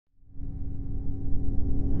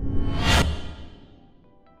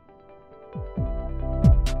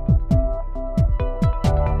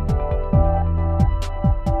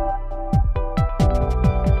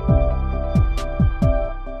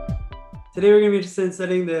Today we're going to be interested in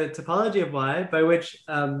studying the topology of Y, by which,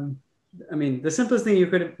 I mean, the simplest thing you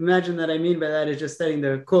could imagine that I mean by that is just studying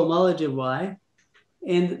the cohomology of Y.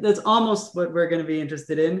 And that's almost what we're going to be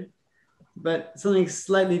interested in, but something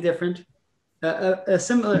slightly different.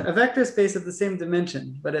 A vector space of the same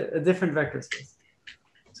dimension, but a different vector space.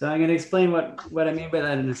 So I'm going to explain what I mean by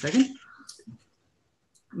that in a second.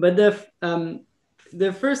 But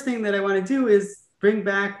the first thing that I want to do is bring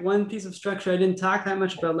back one piece of structure I didn't talk that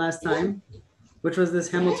much about last time, which was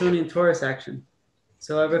this Hamiltonian torus action.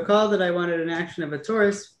 So I recall that I wanted an action of a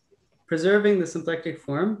torus preserving the symplectic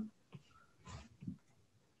form,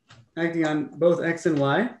 acting on both x and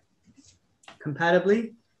y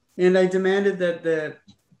compatibly. And I demanded that the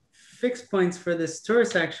fixed points for this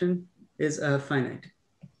torus action is finite.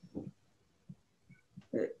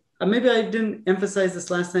 Maybe I didn't emphasize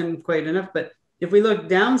this last time quite enough, but if we look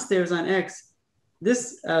downstairs on x,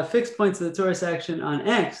 this fixed points of the torus action on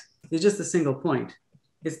x is just a single point.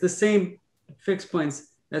 It's the same fixed points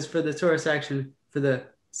as for the torus action for the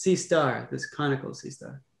C star, this conical C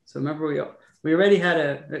star. So remember, we already had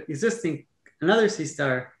another C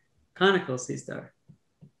star, conical C star,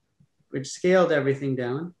 which scaled everything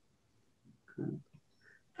down.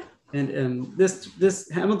 And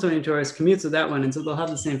this Hamiltonian torus commutes with that one, and so they'll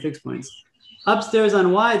have the same fixed points. Upstairs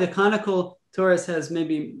on Y, the conical torus has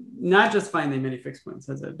maybe not just finely many fixed points,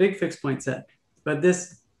 has a big fixed point set, but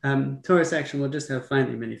this torus action will just have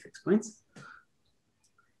finely many fixed points.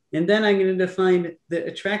 And then I'm going to define the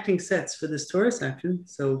attracting sets for this torus action.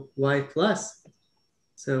 So Y plus.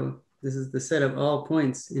 So this is the set of all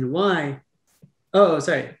points in Y. Oh,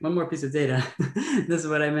 sorry, one more piece of data. This is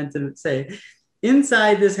what I meant to say.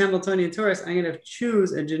 Inside this Hamiltonian torus, I'm going to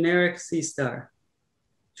choose a generic C star.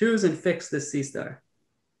 Choose and fix this C star.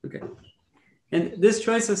 Okay. And this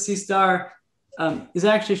choice of C star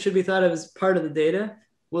should be thought of as part of the data.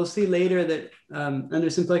 We'll see later that under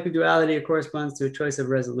symplectic duality, it corresponds to a choice of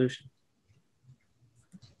resolution.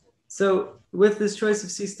 So with this choice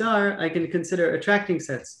of C star, I can consider attracting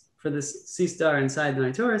sets for this C star inside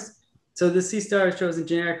my torus. So the C star is chosen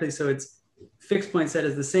generically, so its fixed point set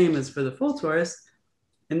is the same as for the full torus.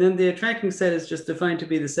 And then the attracting set is just defined to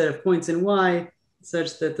be the set of points in Y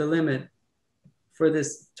such that the limit for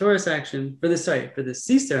this torus action, for this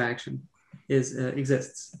C star action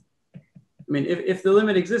exists. I mean, if the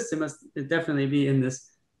limit exists, it must definitely be in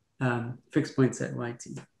this fixed point set YT.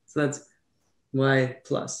 So that's Y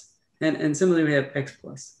plus. And similarly, we have X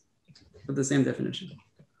plus with the same definition.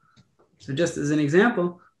 So just as an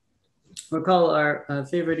example, recall our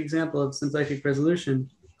favorite example of symplectic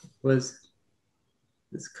resolution was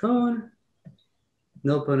this cone,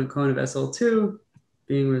 nilpotent cone of SL2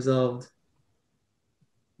 being resolved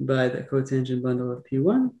by the cotangent bundle of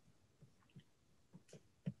P1.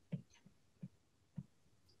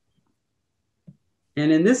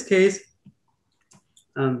 And in this case,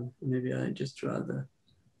 maybe I just draw the,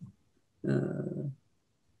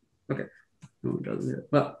 okay, I won't draw the zero.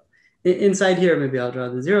 Well, inside here, maybe I'll draw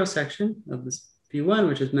the zero section of this P1,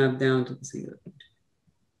 which is mapped down to the singular point.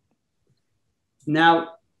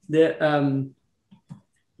 Now, the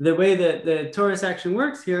way that the torus action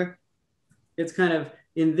works here, it's kind of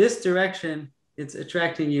in this direction, it's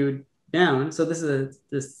attracting you down. So this is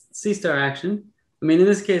this C star action. I mean, in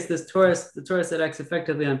this case, the torus that acts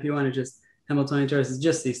effectively on P1 is just Hamiltonian torus is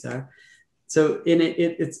just C star. So in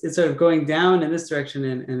it's sort of going down in this direction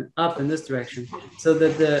and up in this direction. So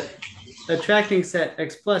that the attracting set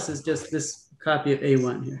X plus is just this copy of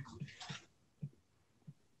A1 here.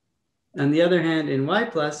 On the other hand, in Y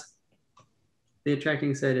plus, the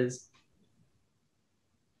attracting set is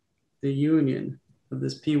the union of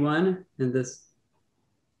this P1 and this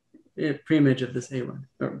preimage of this A1,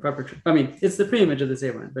 or proper, I mean, it's the preimage of this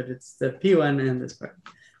A1, but it's the P1 and this part.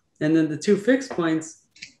 And then the two fixed points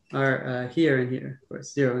are here and here, of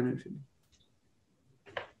course, 0 and infinity.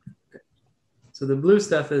 Okay. So the blue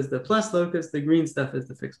stuff is the plus locus, the green stuff is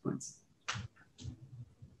the fixed points.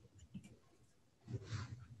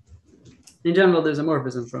 In general, there's a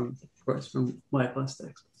morphism from, of course, from Y plus to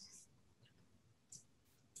X plus.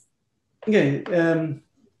 Okay,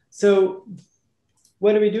 so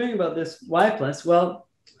what are we doing about this Y plus? Well,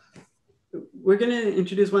 we're going to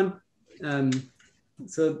introduce one.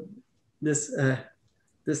 So this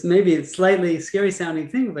maybe it's slightly scary sounding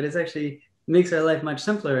thing, but it's actually makes our life much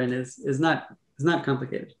simpler and is not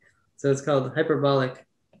complicated. So it's called hyperbolic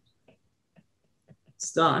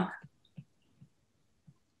stock.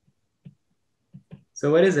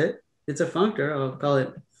 So what is it? It's a functor. I'll call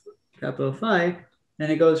it capital phi,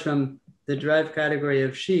 and it goes from the derived category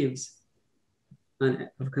of sheaves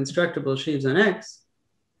of constructible sheaves on X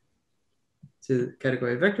to the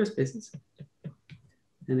category of vector spaces.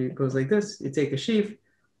 And it goes like this. You take a sheaf,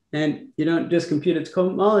 and you don't just compute its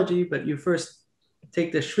cohomology, but you first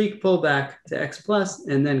take the Schwick pullback to x plus,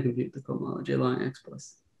 and then compute the cohomology along x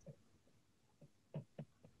plus.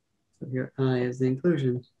 So here I is the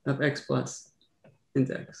inclusion of x plus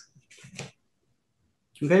into x.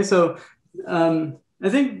 Okay, so I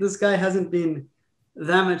think this guy hasn't been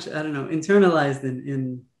that much, I don't know, internalized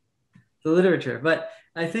in the literature, but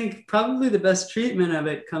I think probably the best treatment of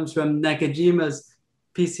it comes from Nakajima's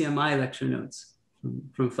PCMI lecture notes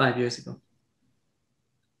from 5 years ago.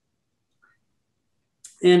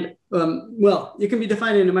 And well, it can be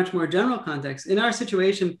defined in a much more general context. In our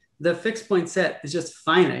situation, the fixed point set is just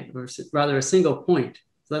finite, or rather a single point.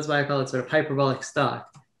 So that's why I call it sort of hyperbolic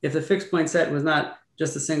stock. If the fixed point set was not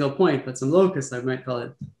just a single point, but some locus, I might call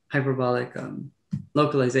it hyperbolic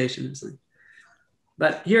localization or something.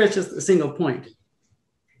 But here it's just a single point.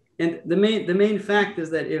 And the main fact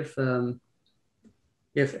is that if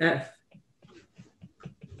f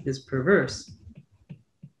is perverse,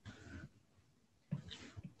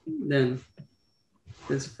 then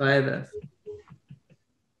this phi of f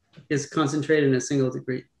is concentrated in a single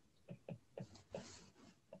degree.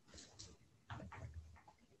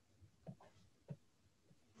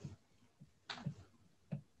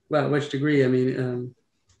 Well, which degree? I mean,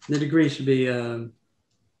 the degree should be, I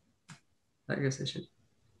guess I should.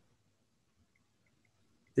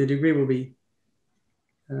 The degree will be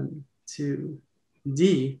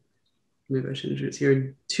 2d. Maybe I should introduce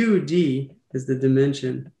here. 2d is the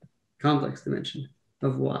dimension, complex dimension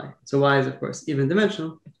of y. So y is, of course, even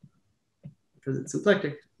dimensional because it's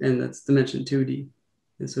symplectic, and that's dimension 2d.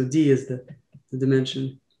 And so d is the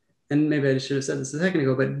dimension. And maybe I should have said this a second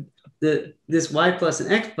ago, but this y plus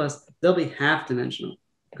and x plus, they'll be half dimensional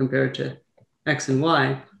compared to x and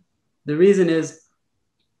y. The reason is,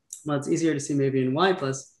 well, it's easier to see maybe in y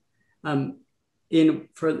plus.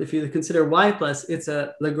 If you consider y plus, it's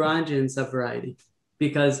a Lagrangian subvariety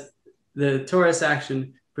because the torus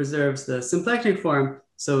action preserves the symplectic form.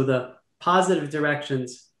 So the positive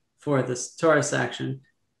directions for this torus action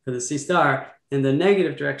for the C star and the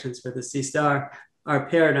negative directions for the C star are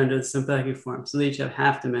paired under the symplectic form. So they each have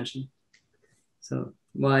half dimension. So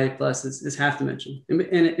y plus is half dimension.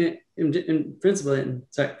 And in principle,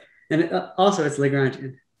 also it's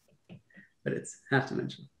Lagrangian, but it's half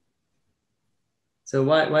dimensional. So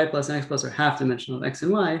y plus and x plus are half dimensional of x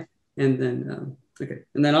and y. And then, okay.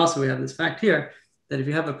 And then also we have this fact here that if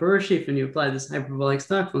you have a perverse sheaf and you apply this hyperbolic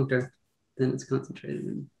stock functor, then it's concentrated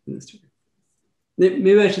in this degree.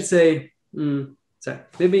 Maybe I should say,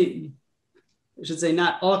 maybe I should say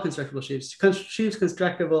not all constructible sheaves. Sheaves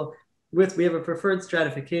constructible with, we have a preferred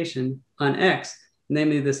stratification on X,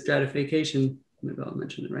 namely the stratification, maybe I'll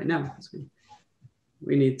mention it right now because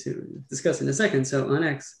we need to discuss in a second. So on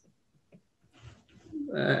X,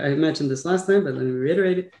 I mentioned this last time, but let me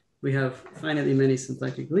reiterate it. We have finitely many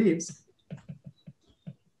symplectic leaves.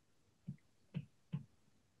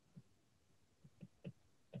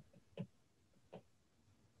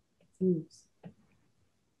 Oops.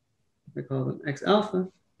 I call them X alpha,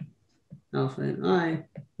 alpha and I,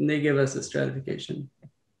 and they give us a stratification.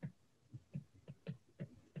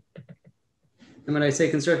 And when I say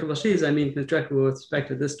constructible sheaves, I mean constructible with respect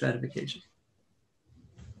to this stratification.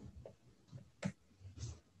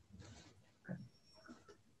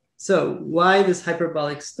 So why this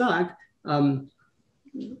hyperbolic stock?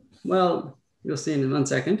 Well, you'll see in 1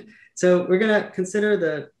 second. So we're going to consider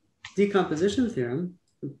the decomposition theorem.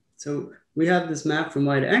 So we have this map from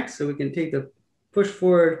y to x, so we can take the push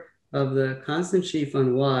forward of the constant sheaf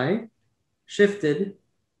on y, shifted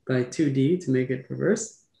by 2d to make it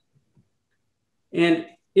perverse. And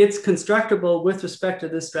it's constructible with respect to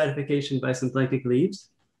this stratification by symplectic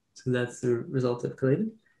leaves. So that's the result of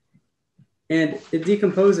collated. And it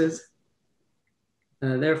decomposes,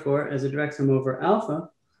 therefore, as a direct sum over alpha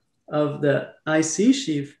of the IC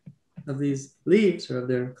sheaf of these leaves or of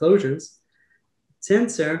their closures,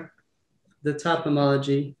 tensor the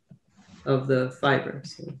topomology of the fiber.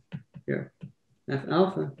 So here, F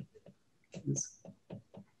alpha is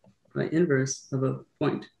by inverse of a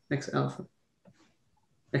point X alpha.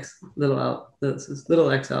 X little alpha, this is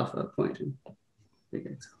little X alpha point in big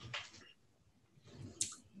X alpha.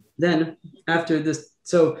 Then after this,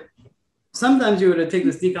 so sometimes you would take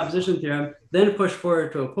this decomposition theorem, then push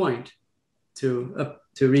forward to a point to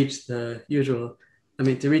reach the usual,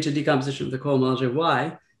 to reach a decomposition of the cohomology of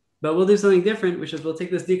y. But we'll do something different, which is we'll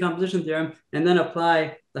take this decomposition theorem and then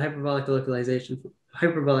apply the hyperbolic localization,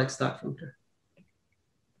 hyperbolic stock functor.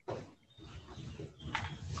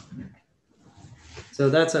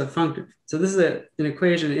 So that's a functor. So this is an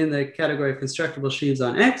equation in the category of constructible sheaves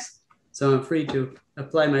on X. So I'm free to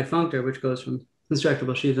apply my functor, which goes from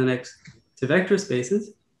constructible sheaves on X to vector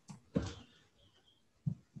spaces.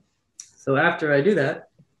 So after I do that,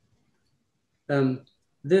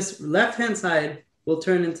 this left-hand side will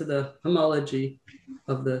turn into the homology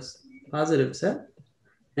of this positive set.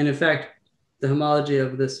 And in fact, the homology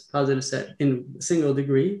of this positive set in single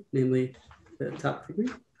degree, namely the top degree,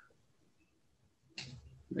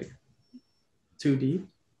 like 2D.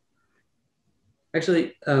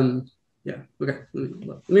 Actually, yeah, okay.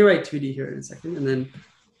 Let me write 2D here in a second, and then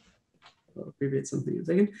I'll abbreviate something in a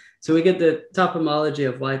second. So we get the top homology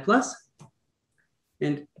of Y plus.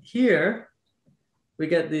 And here we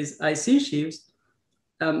get these IC sheaves.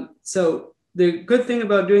 So the good thing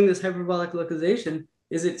about doing this hyperbolic localization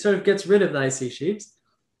is it sort of gets rid of the IC sheaves.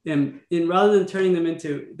 And rather than turning them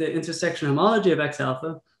into the intersection homology of X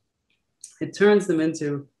alpha, it turns them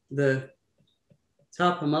into the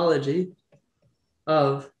top homology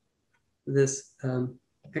of this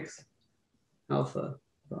X alpha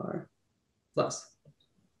bar plus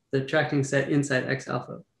the attracting set inside X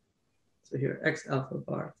alpha. So here, X alpha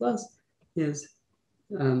bar plus is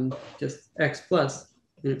just X plus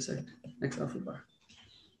intersect X alpha bar.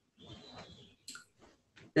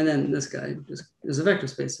 And then this guy just is a vector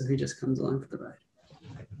space, so he just comes along for the ride.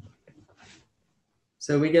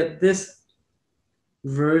 So we get this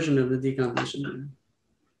version of the decomposition.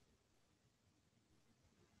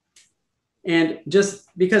 And just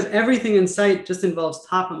because everything in sight just involves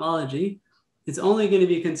top homology, it's only going to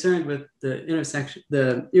be concerned with the intersection,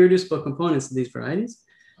 the irreducible components of these varieties.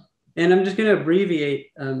 And I'm just going to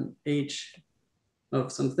abbreviate H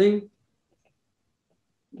of something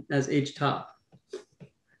as H top.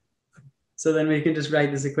 So then we can just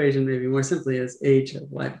write this equation maybe more simply as H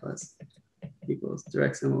of Y plus equals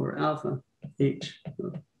direct sum over alpha H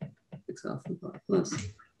of X alpha bar plus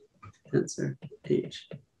tensor H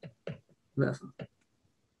of F.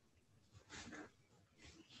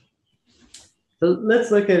 So let's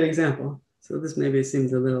look at an example. So this maybe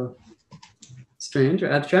seems a little strange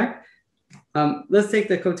or abstract. Let's take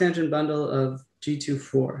the cotangent bundle of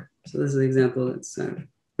G24. So this is an example that's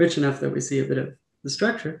rich enough that we see a bit of the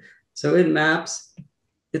structure. So it maps,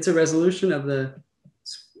 it's a resolution of the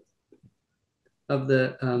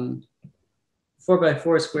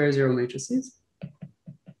 4x4 square zero matrices.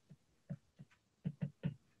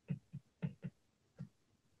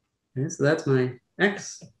 Okay, so that's my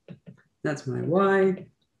X, that's my Y.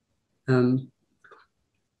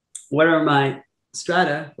 What are my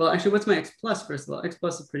strata? Well, actually, what's my X plus, first of all? X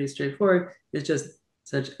plus is pretty straightforward. It's just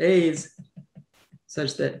such A's,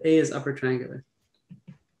 such that A is upper triangular.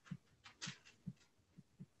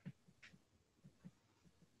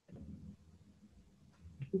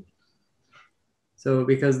 So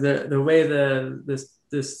because the way this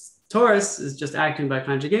torus is just acting by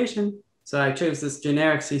conjugation, so I chose this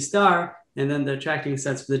generic C star, and then the attracting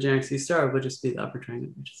sets for the generic C star would just be the upper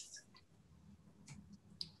triangle matrices.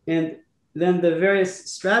 And then the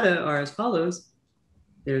various strata are as follows.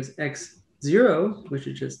 There's X0, which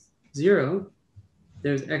is just 0.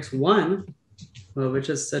 There's X1, well, which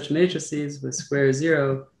is such matrices with square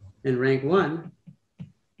 0 and rank 1.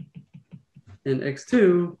 And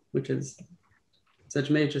X2, which is such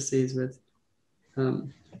matrices with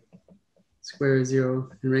square 0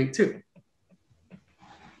 and rank 2.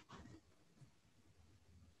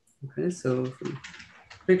 Okay, so if we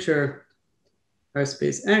picture our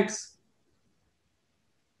space X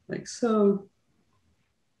like so,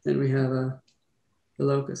 then we have a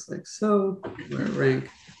locus like so, where rank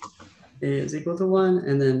A is equal to 1,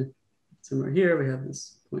 and then somewhere here we have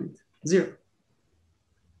this point 0.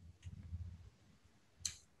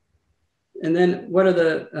 And then what are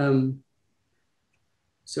the,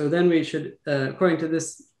 so then we should, according to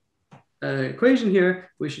this equation here,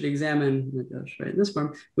 we should examine, I'll write in this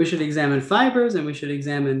form, we should examine fibers, and we should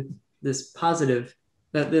examine this positive,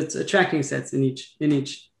 that's attracting sets in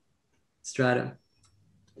each strata.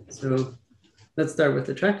 So let's start with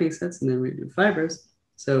attracting sets, and then we do fibers.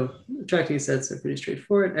 So attracting sets are pretty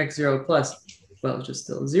straightforward. X0 plus, well, it's just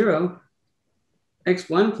still 0.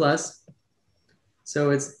 X1 plus, so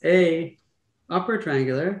it's A upper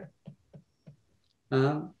triangular,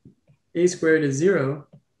 A squared is 0,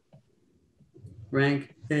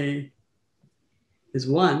 rank A is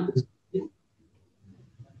 1.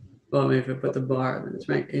 Well, maybe if I put the bar, then it's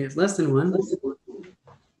rank A is less than 1.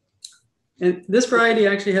 And this variety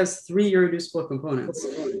actually has 3 irreducible components.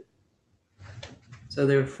 So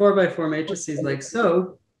there are 4x4 matrices like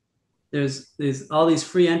so. There's all these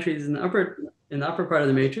free entries in the upper part of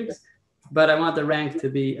the matrix, but I want the rank to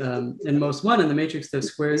be in most 1 in the matrix to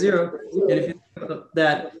square 0. And if you think about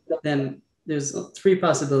that, then there's 3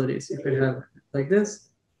 possibilities. You could have like this.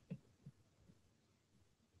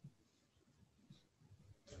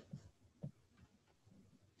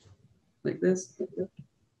 Like this.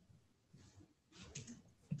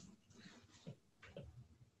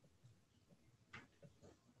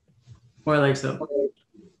 Or like so.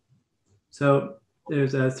 So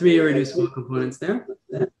there's 3 irreducible components there.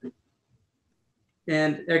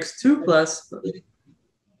 And x2 plus,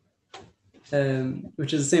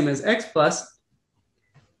 which is the same as x plus,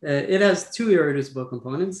 it has 2 irreducible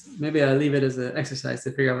components. Maybe I'll leave it as an exercise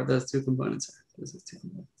to figure out what those 2 components are. This is 2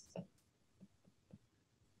 components.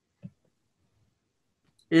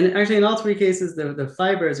 And actually, in all 3 cases, the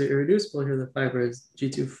fibers are irreducible. Here, the fiber is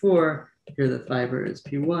G24. Here, the fiber is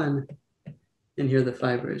P1. And here, the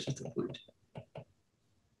fiber is just a point.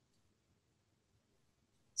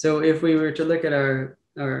 So if we were to look at our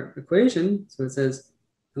equation, so it says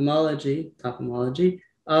homology, topomology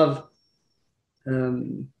of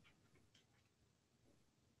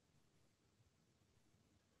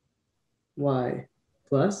y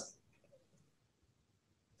plus.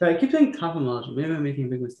 Sorry, I keep saying topomology. Maybe I'm making a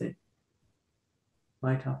big mistake.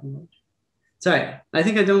 Y topomology. Sorry, I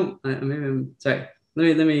think I don't. Maybe I'm sorry.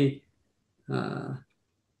 Let me.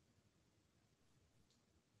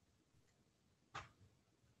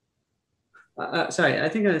 Sorry, I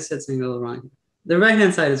think I said something a little wrong. The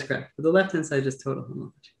right-hand side is correct, but the left-hand side is total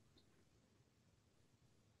homology.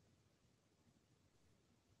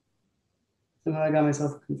 Somehow I got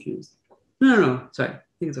myself confused. No. Sorry, I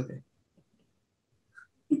think it's okay.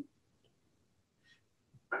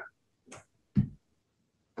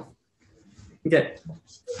 Okay.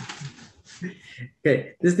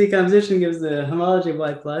 Okay, this decomposition gives the homology of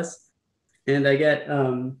y plus, and I get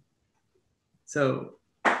so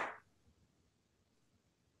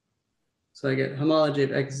I get homology of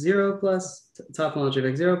x0 plus, topomology of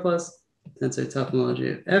x0 plus, tensor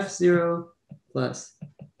topomology of f0 plus,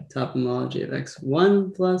 topomology of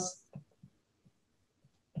x1 plus,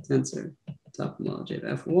 tensor topomology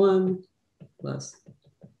of f1 plus,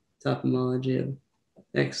 topomology of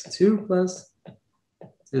x2 plus,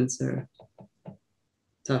 tensor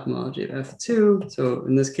topomology of f2. So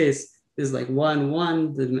in this case, this is like 1,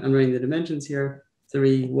 1. I'm writing the dimensions here,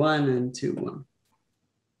 3, 1, and 2, 1.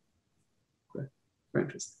 For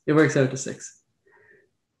interest, it works out to 6.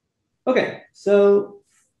 Okay, so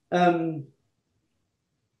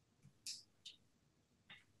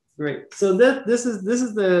great. So this is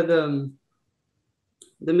the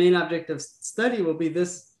main object of study will be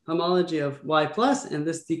this homology of y plus and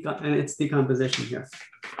this and its decomposition here.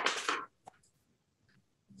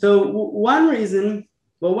 So one reason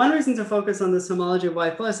to focus on this homology of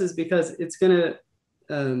y plus is because it's going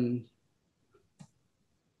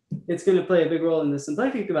to play a big role in the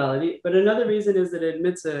symplectic duality, but another reason is that it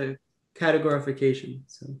admits a categorification.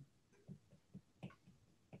 So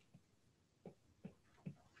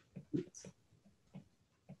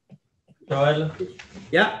Joel?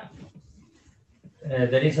 Yeah.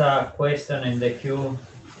 There is a question in the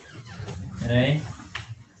Q&A.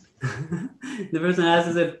 The person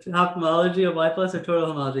asks, is it topomology of y plus or total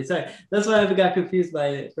homology? Sorry, that's why I got confused by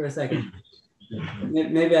it for a second.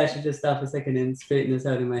 Maybe I should just stop a second and straighten this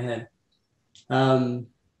out in my head.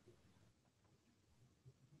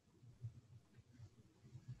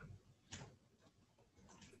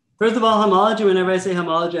 First of all, homology, whenever I say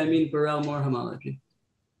homology, I mean Borel-Moore homology.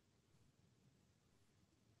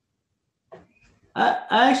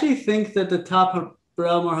 I actually think that the top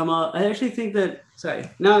Borel-Moore homology, I actually think that, sorry,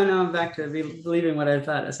 now I'm back to believing what I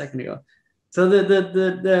thought a second ago. So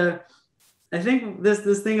I think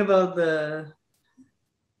this thing about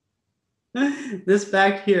this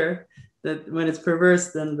fact here, that when it's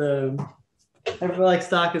perverse, then the hyperbolic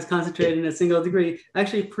stock is concentrated in a single degree,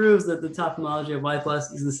 actually proves that the topomology of y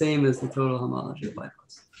plus is the same as the total homology of y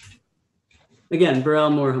plus. Again,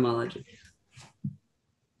 Borel-Moore homology.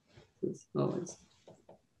 As always.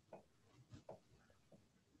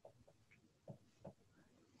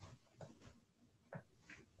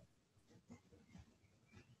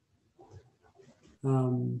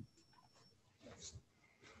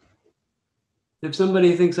 If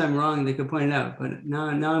somebody thinks I'm wrong, they could point it out, but now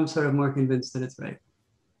I'm sort of more convinced that it's right.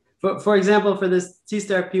 For example, for this T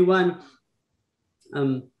star P1,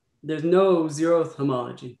 there's no zeroth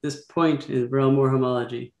homology. This point in Borel-Moore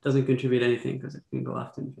homology doesn't contribute anything because it can go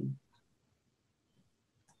off to infinity.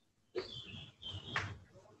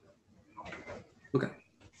 Okay.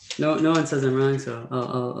 No one says I'm wrong, so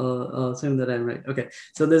I'll assume that I'm right. Okay.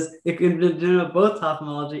 So it can denote both top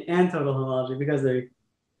homology and total homology because that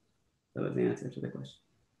was the answer to the question.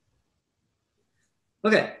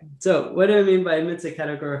 Okay, so what do I mean by admits a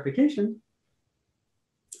categorification?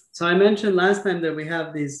 So I mentioned last time that we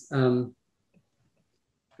have these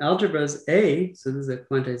algebras A, so this is a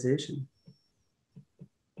quantization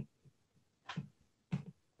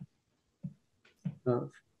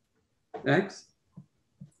of X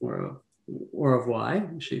or of Y,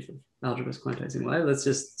 sheaf of algebras quantizing Y. Let's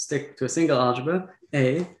just stick to a single algebra,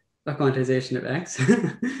 A quantization of X.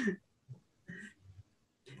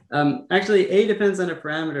 Actually, A depends on a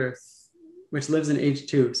parameter which lives in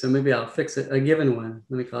H2. So maybe I'll fix it, a given one.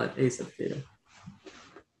 Let me call it A sub theta.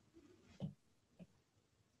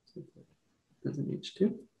 That's in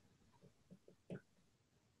H2.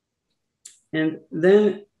 And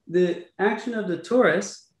then the action of the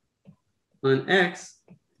torus on X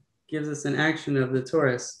gives us an action of the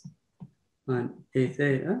torus on A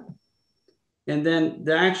theta. And then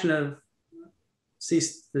the action of C,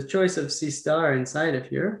 the choice of C star inside of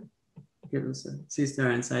here, gives us a C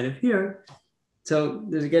star inside of here. So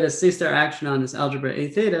we get a C star action on this algebra A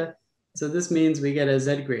theta. So this means we get a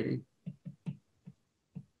Z grading.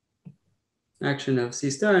 Action of C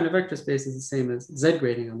star in a vector space is the same as Z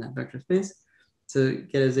grading on that vector space. So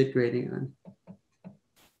get a Z grading on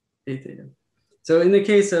A theta. So in the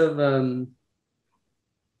case of,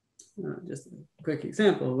 just a quick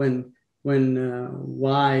example, when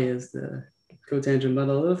Y is the cotangent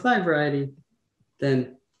bundle of the flag variety,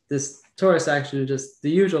 then this torus action is just the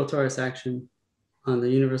usual torus action on the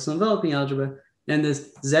universal enveloping algebra, and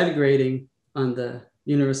this Z grading on the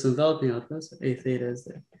universal enveloping algebra. So A theta is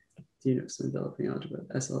the universal enveloping algebra of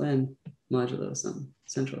SLN modulo some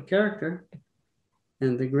central character,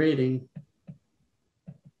 and the grading,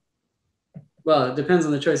 well, it depends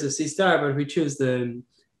on the choice of C star, but if we choose the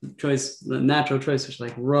choice, the natural choice, which is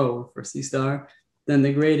like rho for C star, then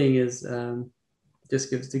the grading is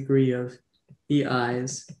just gives degree of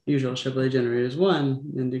EI's, usual Chaplet generators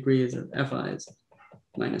 1, and degree is of FI's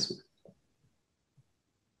 -1.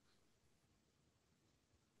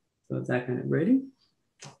 So it's that kind of grading.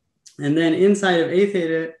 And then inside of A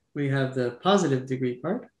theta, we have the positive degree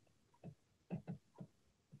part.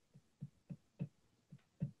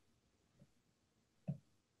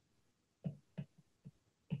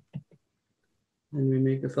 And we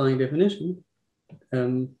make the following definition.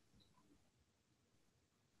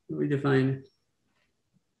 We define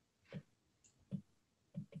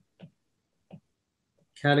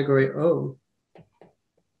category O,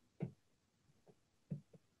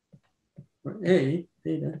 or A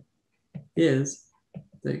theta, is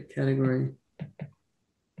the category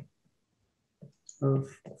of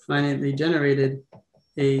finitely generated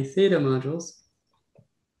A theta modules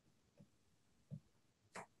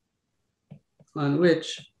on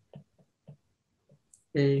which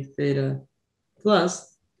A theta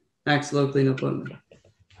plus acts locally nilpotent.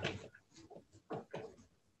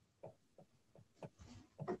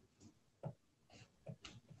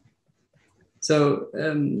 So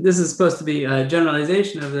this is supposed to be a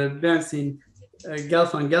generalization of the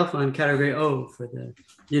Bernstein-Gelfand category O for the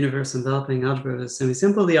universal enveloping algebra of a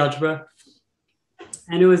semi-simple Lie algebra.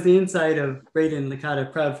 And it was the insight of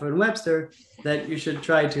Braden-Licata-Proudfoot-Webster that you should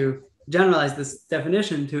try to generalize this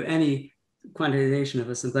definition to any quantization of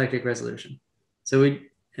a symplectic resolution. So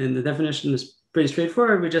and the definition is pretty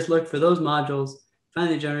straightforward. We just look for those modules,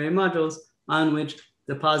 finally generated modules, on which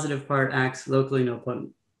the positive part acts locally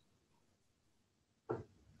nilpotent.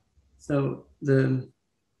 So the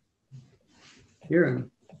theorem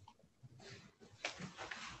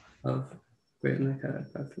of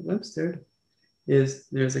Braden-Licata-Proudfoot-Webster is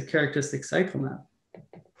there's a characteristic cycle map.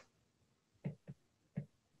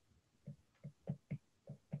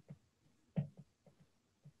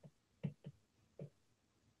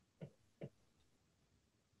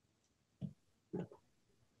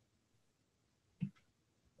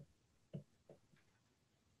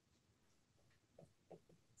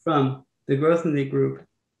 From the growth in the group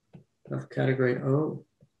of category O,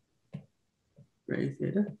 ray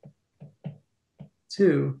theta,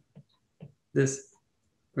 to this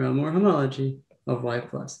Moore homology of Y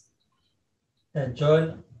plus.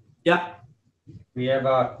 Joel? Yeah. We have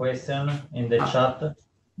a question in the chat.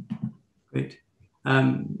 Great.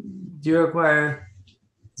 Do you require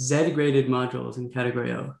Z-graded modules in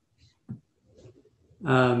category O?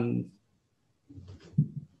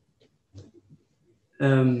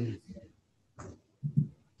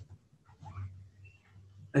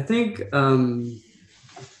 I think,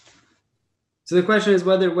 so the question is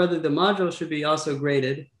whether the module should be also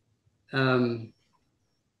graded.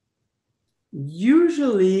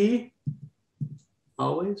 Usually,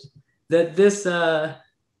 always, that this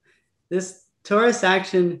this torus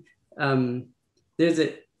action, there'll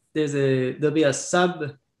be a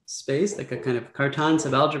subspace, like a kind of Cartan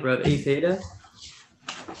subalgebra of A theta,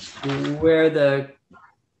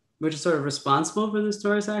 which is sort of responsible for this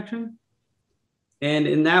torus action. And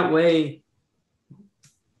in that way,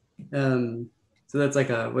 so that's like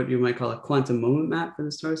what you might call a quantum moment map for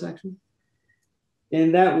this torus action.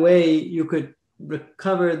 In that way, you could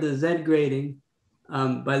recover the Z grading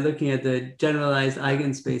by looking at the generalized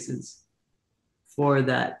eigenspaces for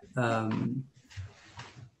that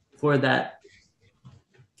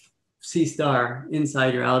C star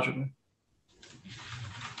inside your algebra.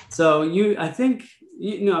 So I think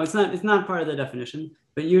it's not part of the definition,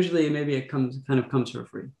 but usually maybe it kind of comes for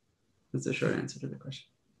free. That's the short answer to the question.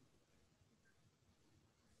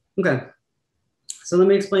 Okay, so let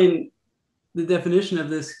me explain the definition of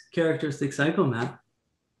this characteristic cycle map.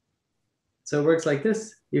 So it works like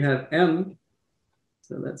this. You have M,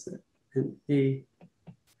 so that's it, an A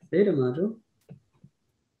theta module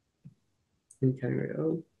in category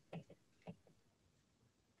O.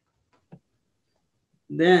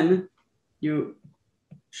 Then you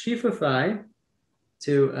sheafify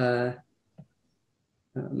to,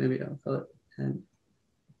 maybe I'll call it an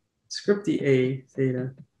scripty A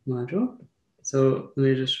theta module. So let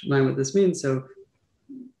me just remind what this means. So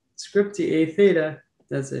scripty A theta,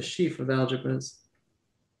 that's a sheaf of algebras.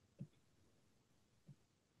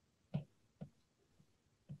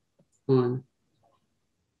 On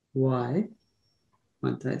Y,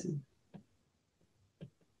 quantizing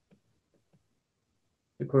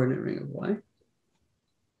the coordinate ring of Y.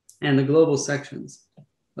 And the global sections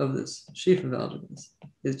of this sheaf of algebras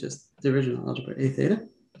is just the original algebra A theta.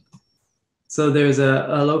 So there's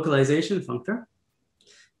a localization functor.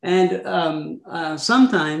 And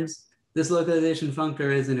sometimes this localization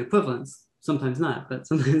functor is an equivalence. Sometimes not, but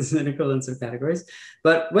sometimes it's an equivalence of categories.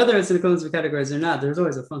 But whether it's an equivalence of categories or not, there's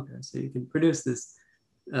always a functor. So you can produce this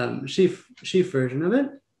sheaf version of it.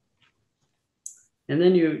 And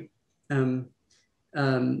then you, and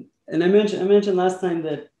I mentioned last time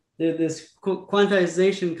that this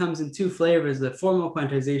quantization comes in two flavors: the formal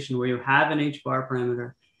quantization where you have an H bar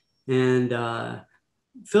parameter, and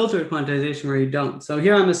filtered quantization where you don't. So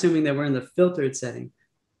here I'm assuming that we're in the filtered setting.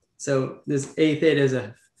 So this A theta is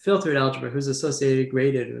a filtered algebra whose associated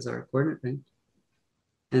graded is our coordinate ring.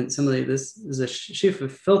 And similarly, this is a sheaf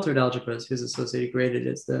of filtered algebras whose associated graded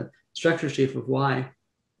is the structure sheaf of Y.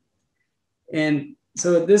 And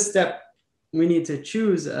so at this step, we need to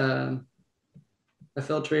choose a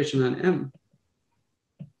filtration on M.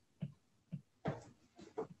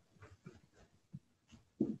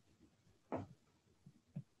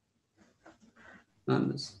 On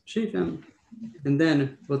this sheaf M. And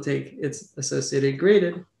then we'll take its associated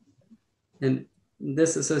graded, and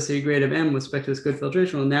this associated grade of M with respect to this good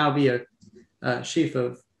filtration will now be a sheaf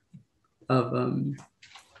of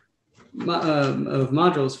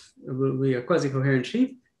modules. It will be a quasi-coherent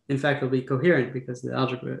sheaf. In fact, it'll be coherent because the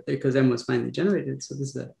algebra, because M was finally generated. So this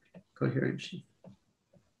is a coherent sheaf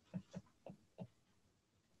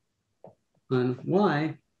on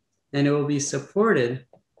Y, and it will be supported,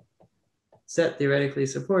 set theoretically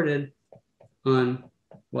supported on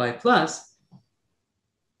Y plus,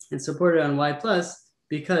 and supported on Y plus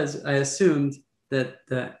because I assumed that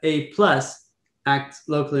the A plus acts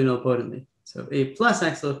locally nilpotently. So A plus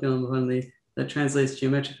acts locally nilpotently, that translates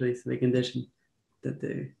geometrically to the condition that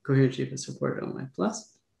the coherent sheaf is supported on Y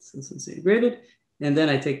plus, since it's graded, and then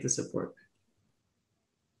I take the support.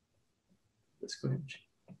 This coherent sheaf.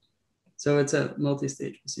 So it's a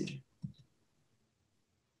multi-stage procedure.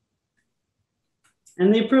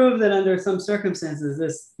 And they prove that under some circumstances,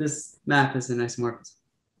 this map is an isomorphism.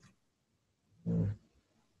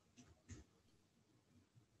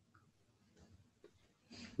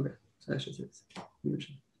 Okay, so I should say this.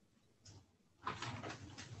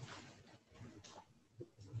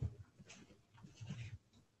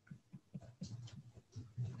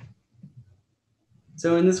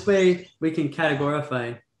 So in this way, we can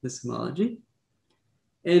categorify this homology.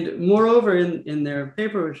 And moreover, in their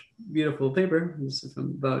paper, which beautiful paper, this is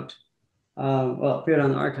from about, well, appeared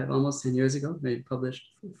on the archive almost 10 years ago, maybe published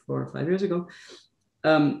 4 or 5 years ago.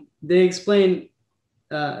 They explain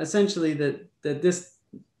essentially that this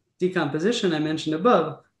decomposition I mentioned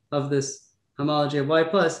above of this homology of Y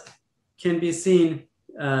plus can be seen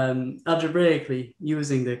algebraically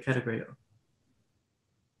using the category O.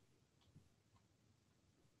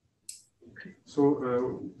 So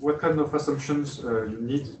what kind of assumptions you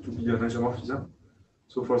need to be an isomorphism?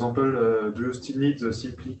 So for example, do you still need the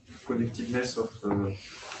simply connectedness of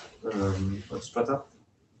strata?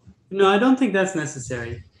 No, I don't think that's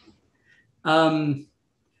necessary.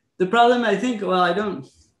 The problem, I think, well, I don't,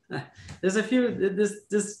 there's a few,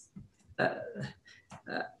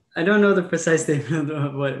 I don't know the precise statement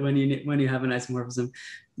of what when you have an isomorphism,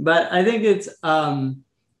 but I think it's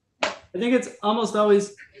almost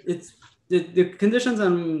always the conditions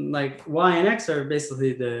on like y and x are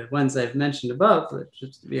basically the ones I've mentioned above, which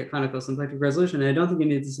is to be a conical symplectic resolution. I don't think you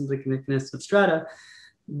need the symplecticness of strata,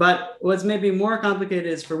 but what's maybe more complicated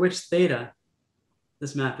is for which theta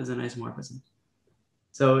this map is an isomorphism.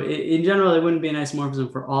 So in general, it wouldn't be an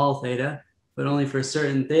isomorphism for all theta, but only for a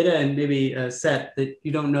certain theta and maybe a set that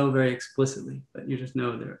you don't know very explicitly, but you just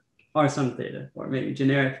know there are some theta, or maybe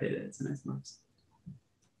generic theta, it's an isomorphism.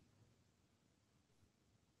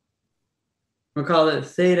 Recall that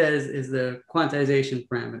theta is the quantization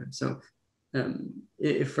parameter. So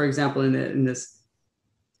if, for example, in this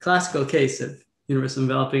classical case of universal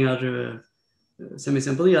enveloping algebra,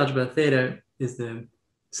 semi-simple algebra, theta is the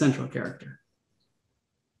central character.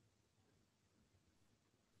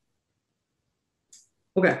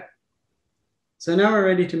 Okay, so now we're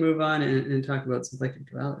ready to move on and talk about symplectic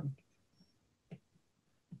duality.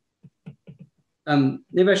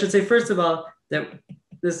 Maybe I should say first of all that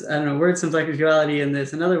this, I don't know, word symplectic duality and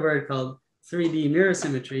there's another word called 3D mirror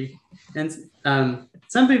symmetry. And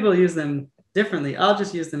some people use them differently. I'll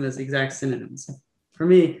just use them as exact synonyms. For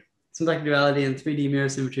me, symplectic duality and 3D mirror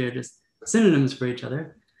symmetry are just synonyms for each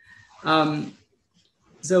other.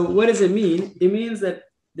 So what does it mean? It means that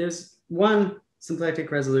there's one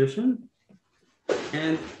symplectic resolution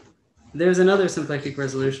and there's another symplectic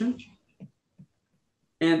resolution.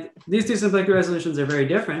 And these two symplectic resolutions are very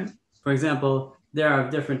different. For example, they are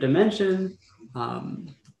of different dimension.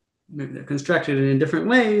 Maybe they're constructed in different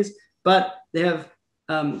ways, but they have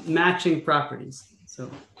matching properties.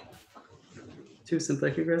 So two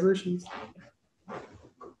symplectic resolutions.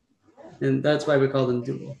 And that's why we call them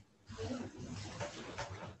dual.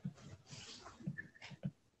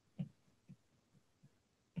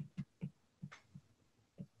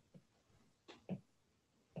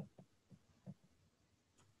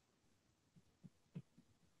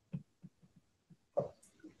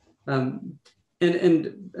 And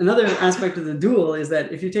another aspect of the dual is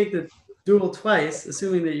that if you take the dual twice,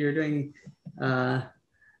 assuming that you're doing,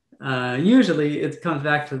 usually it comes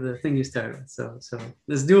back to the thing you started with. So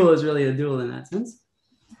this dual is really a dual in that sense.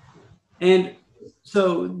 And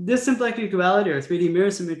so this symplectic duality or 3D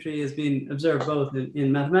mirror symmetry is being observed both in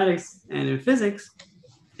mathematics and in physics.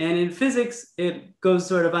 And in physics, it goes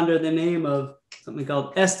sort of under the name of something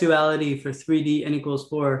called S duality for 3D n equals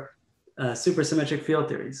 4 supersymmetric field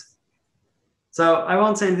theories. So I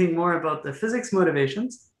won't say anything more about the physics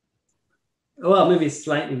motivations. Well, maybe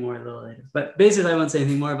slightly more a little later, but basically I won't say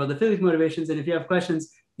anything more about the physics motivations. And if you have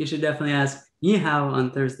questions, you should definitely ask Yihao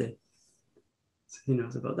on Thursday. So he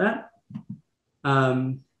knows about that.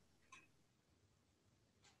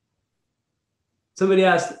 Somebody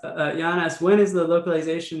asked, Jan asked, when is the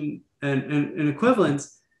localization and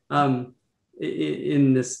equivalence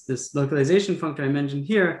in this localization functor I mentioned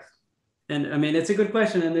here? And I mean, it's a good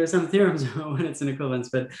question, and there's some theorems when it's an equivalence,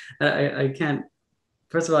 but I can't,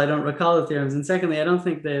 first of all, I don't recall the theorems. And secondly, I don't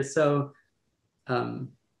think there's so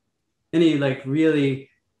any like really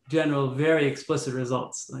general, very explicit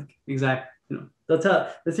results, like exact, the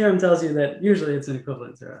theorem tells you that usually it's an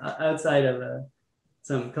equivalence, or outside of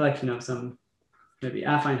some collection of some maybe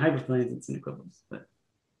affine hyperplanes, it's an equivalence. But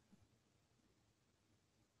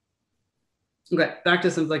okay, back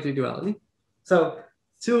to symplectic duality. So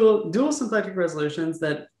dual symplectic resolutions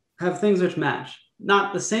that have things which match,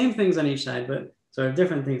 not the same things on each side, but sort of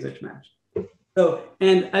different things which match. So,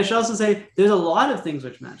 and I should also say there's a lot of things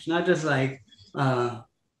which match, not just like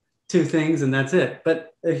two things and that's it,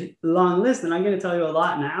 but a long list. And I'm going to tell you a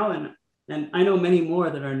lot now, and I know many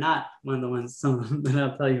more that are not one of the ones, some of them that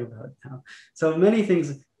I'll tell you about now. So many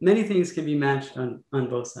things can be matched on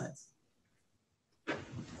both sides.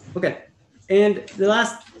 Okay, and the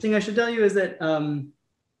last thing I should tell you is that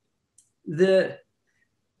this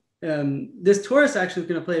torus action is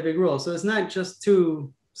going to play a big role. So it's not just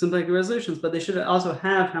two symplectic resolutions, but they should also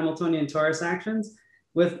have Hamiltonian torus actions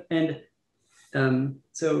with, and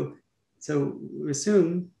so we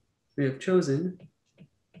assume we have chosen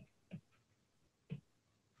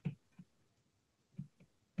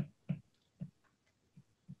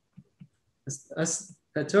a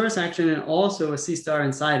torus action and also a C star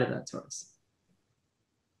inside of that torus.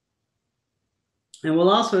 And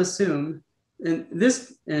we'll also assume, and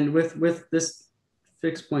with this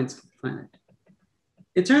fixed points finite.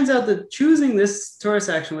 It turns out that choosing this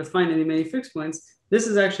torus action with finitely many fixed points, this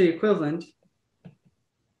is actually equivalent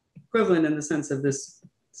in the sense of this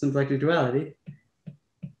symplectic duality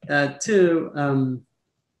to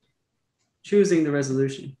choosing the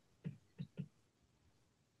resolution.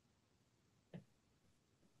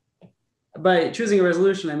 by choosing a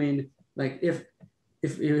resolution, I mean, like if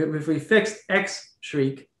we fixed X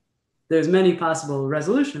shriek, there's many possible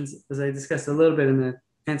resolutions, as I discussed a little bit in the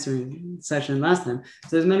answering session last time. So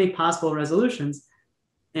there's many possible resolutions,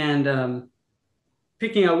 and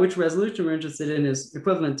picking out which resolution we're interested in is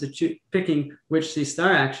equivalent to picking which C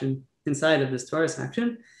star action inside of this torus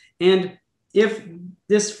action. And if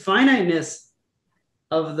this finiteness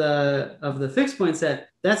of the fixed point set,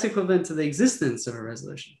 that's equivalent to the existence of a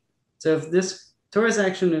resolution. So if this torus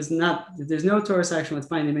action is not, if there's no torus action with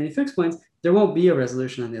finitely many fixed points, there won't be a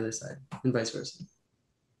resolution on the other side, and vice versa.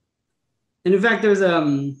 And in fact, there's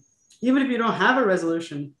even if you don't have a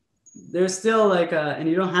resolution, there's still like and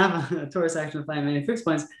you don't have a torus action with finitely many fixed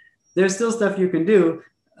points, there's still stuff you can do.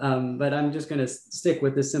 But I'm just going to stick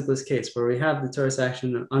with this simplest case where we have the torus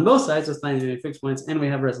action on both sides with finitely many fixed points, and we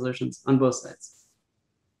have resolutions on both sides.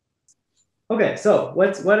 Okay, so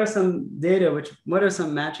what are some data, what are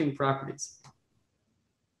some matching properties?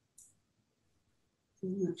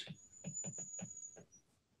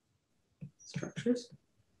 Structures.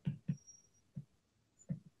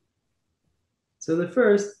 So the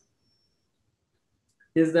first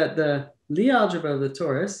is that the Lie algebra of the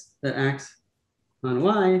torus that acts on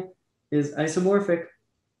Y is isomorphic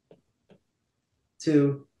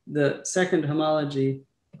to the second homology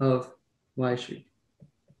of Y shriek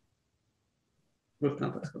with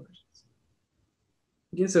complex coefficients.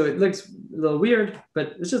 Okay, so it looks a little weird,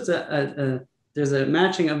 but it's just there's a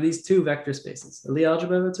matching of these two vector spaces, the Lie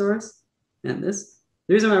algebra of the torus and this.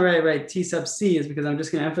 The reason why I write T sub C is because I'm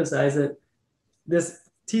just going to emphasize that this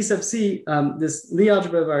T sub C, this Lie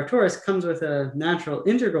algebra of our torus comes with a natural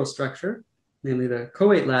integral structure, namely the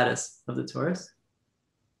coate lattice of the torus.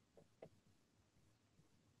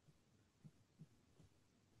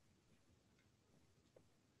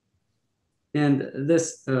 And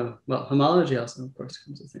this, well, homology also, of course,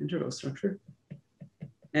 comes with the integral structure.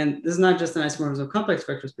 And this is not just an isomorphism of complex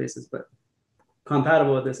vector spaces, but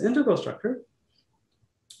compatible with this integral structure.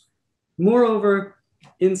 Moreover,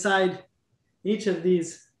 inside each of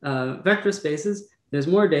these vector spaces, there's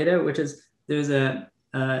more data, which is there's a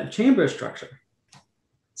chamber structure.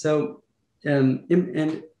 So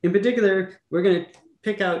in particular, we're going to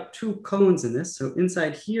pick out two cones in this. So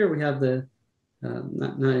inside here, we have the,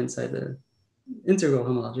 not inside the integral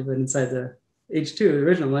homology, but inside the H2, the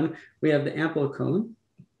original one, we have the ample cone.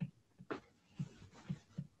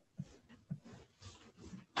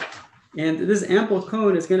 And this ample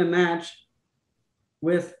cone is going to match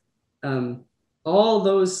with all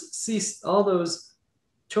those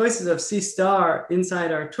choices of C star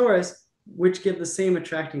inside our torus, which give the same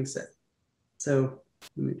attracting set. So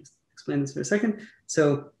let me just explain this for a second.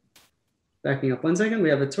 So backing up 1 second, we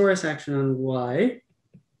have a torus action on Y,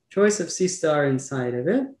 choice of C star inside of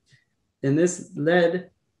it, and this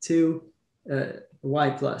led to Y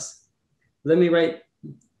plus. Let me write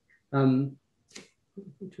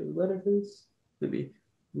letter for this, maybe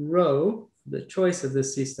rho, the choice of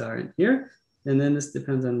this C star in here, and then this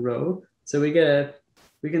depends on rho. So we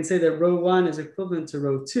can say that rho 1 is equivalent to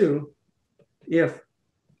rho 2 if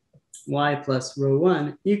Y plus rho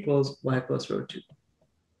 1 equals Y plus rho 2.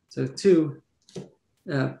 So two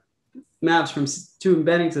maps from two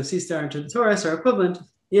embeddings of C star into the torus are equivalent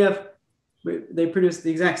if they produce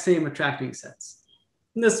the exact same attracting sets.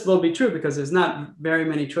 And this will be true because there's not very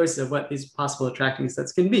many choices of what these possible attracting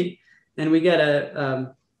sets can be. And we get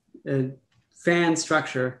a fan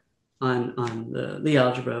structure on the Lie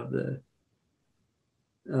algebra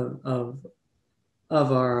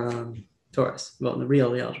of our torus, well, the real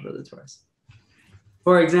Lie algebra of the torus.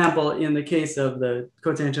 For example, in the case of the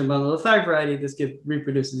cotangent bundle of fact variety, this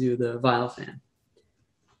reproduces you the Weil fan.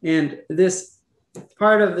 And this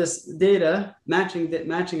part of this data, matching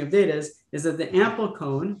of data is that the ample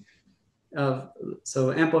cone of,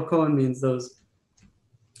 so ample cone means those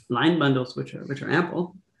line bundles which are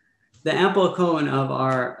ample. The ample cone of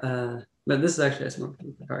our, but this is actually isomorphic to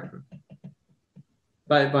the Picard group.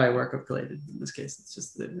 By a work of collated, in this case, it's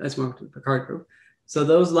just the isomorphic to the Picard group. So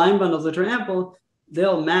those line bundles which are ample,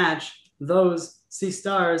 they'll match those C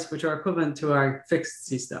stars which are equivalent to our fixed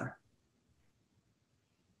C star.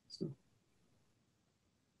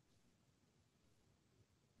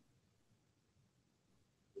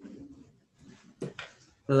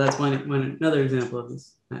 So that's another example of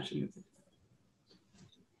this matching.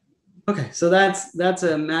 Okay, so that's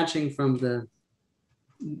a matching from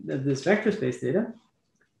this vector space data.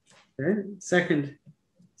 Okay, second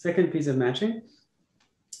piece of matching.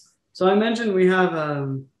 So I mentioned we have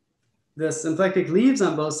the symplectic leaves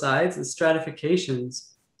on both sides, the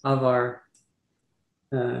stratifications of our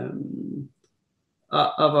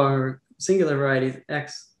singular varieties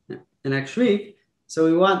X an X shriek. So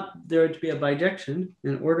we want there to be a bijection,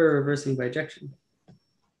 an order reversing bijection.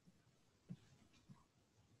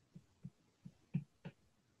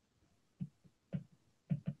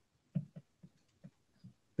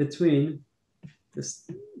 Between this,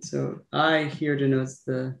 so I here denotes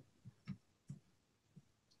the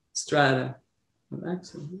strata of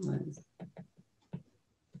X, of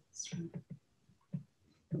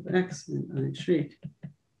X, and I shriek.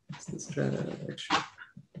 It's the strata of X shriek.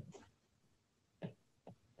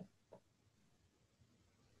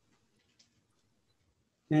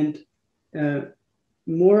 And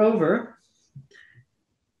moreover,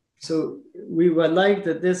 so we would like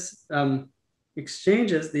that this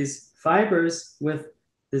exchanges these fibers with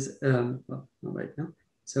this, well, not right now.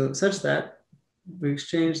 So such that we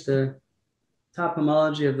exchange the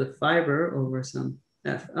topomology of the fiber over some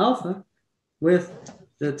F alpha with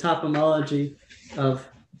the topomology of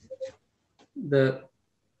the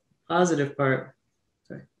positive part,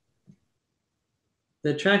 sorry,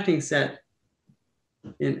 the attracting set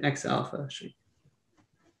in X alpha shriek.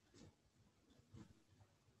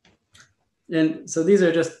 And so these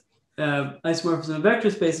are just isomorphism of vector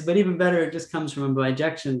spaces, but even better, it just comes from a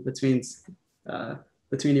bijection between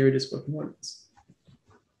irreducible components.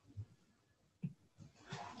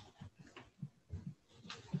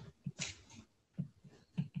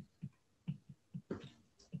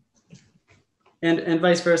 And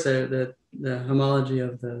vice versa, the homology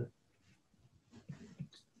of the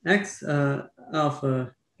X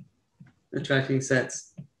alpha attracting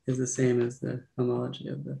sets is the same as the homology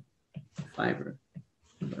of the fiber.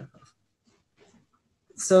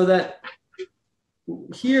 So that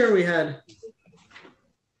here we had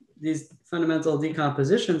these fundamental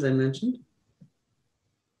decompositions I mentioned.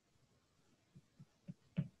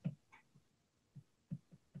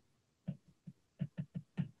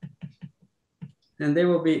 And they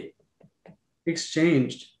will be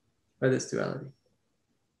exchanged by this duality.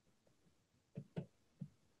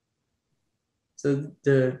 So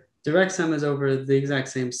the direct sum is over the exact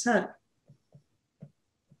same set.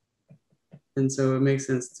 And so it makes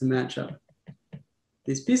sense to match up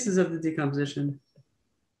these pieces of the decomposition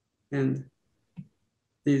and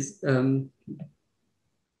these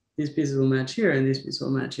pieces will match here and these pieces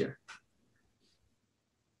will match here.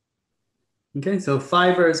 Okay, so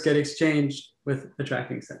fibers get exchanged with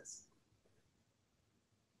attracting sets.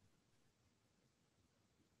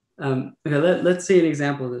 Okay, let's see an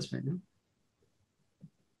example of this right now.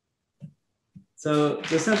 So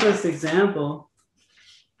the simplest example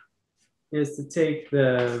is to take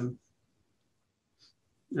the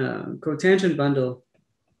cotangent bundle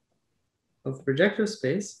of projective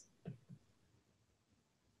space.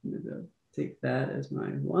 I'm going to take that as my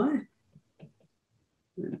y.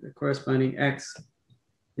 And the corresponding x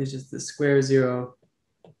is just the square zero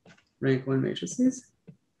rank 1 matrices.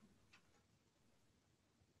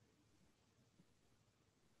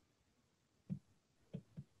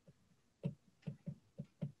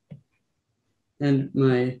 And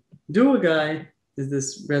my dual guy is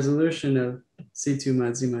this resolution of C2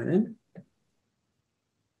 mod Z mod N.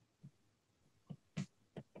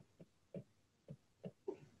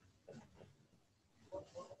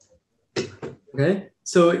 Okay,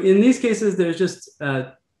 so in these cases, there's just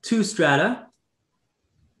 2 strata.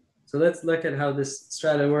 So let's look at how this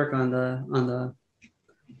strata work on the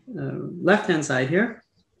left-hand side here.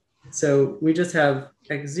 So we just have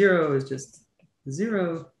x0 is just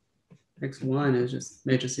 0. X1 is just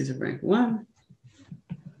matrices of rank 1.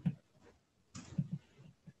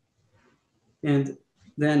 And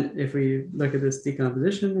then if we look at this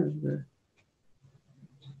decomposition of the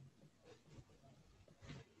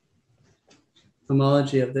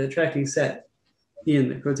homology of the attracting set in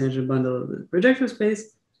the cotangent bundle of the projective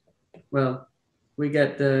space, well, we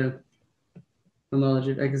get the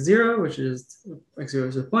homology of x0, which is x0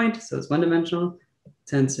 is a point, so it's one-dimensional,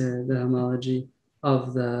 tensor the homology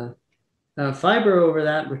of the fiber over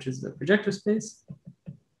that, which is the projective space,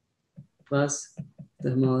 plus the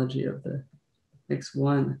homology of the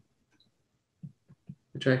x1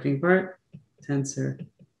 attracting part, tensor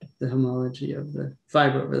the homology of the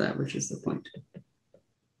fiber over that, which is the point.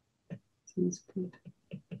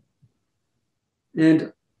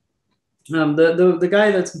 And the guy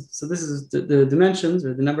that's, so this is the dimensions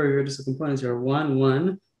or the number of irreducible components are 1,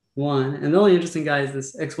 1, 1. And the only interesting guy is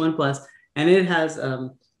this x1 plus, and it has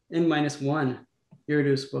n minus 1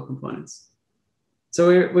 irreducible components.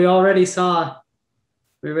 So we already saw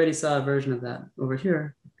a version of that over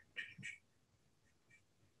here.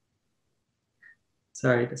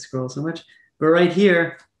 Sorry to scroll so much, but right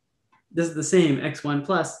here, this is the same x1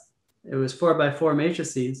 plus. It was 4 by 4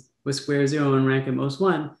 matrices with square 0 and rank at most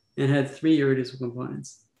 1. and had 3 irreducible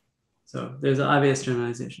components. So there's an obvious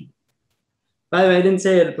generalization. By the way, I didn't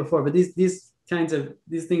say it before, but these things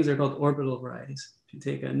are called orbital varieties. If you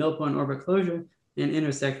take a null point orbit closure and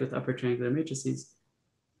intersect with upper triangular matrices,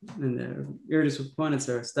 and the irreducible components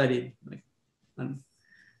are studied like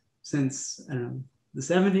since, I don't know, the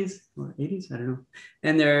 70s or 80s, I don't know.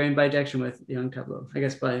 And they're in bijection with Young tableau. I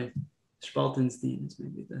guess by Spaltenstein is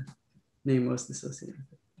maybe the name most associated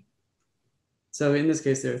with it. So in this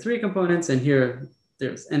case, there are 3 components, and here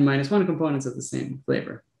there's n-1 components of the same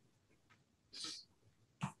flavor.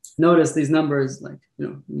 Notice these numbers, like,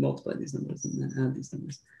 multiply these numbers and then add these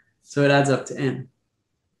numbers. So it adds up to n.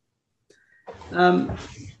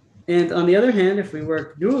 And on the other hand, if we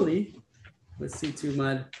work dually with C2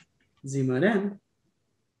 mod Z mod n,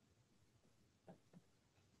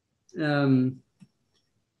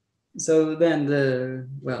 so then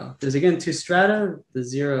there's again 2 strata, the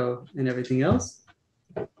 0 and everything else.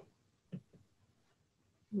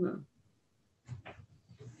 Well,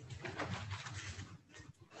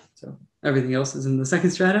 so everything else is in the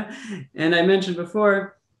second strata. And I mentioned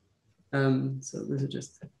before, so this is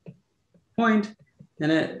just a point.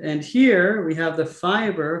 And here we have the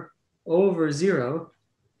fiber over 0.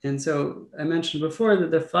 And so I mentioned before that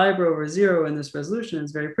the fiber over 0 in this resolution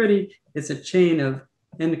is very pretty. It's a chain of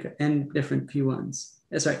n different P1s.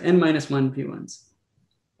 Sorry, n-1 P1s.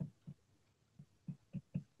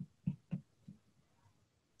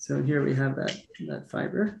 So here we have that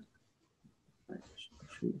fiber.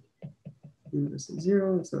 This is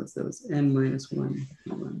 0, so it's those n-1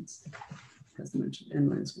 P1s. As I mentioned,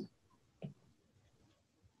 n-1.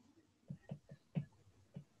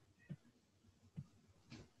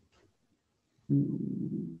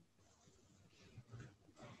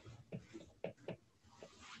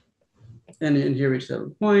 And here we show a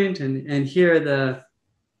point, and here the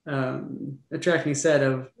attracting set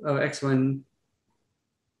of x1.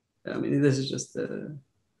 I mean, this is just the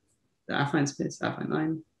affine space, affine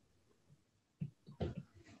line.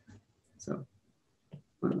 So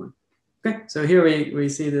 1, 1. Okay, so here we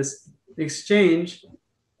see this exchange.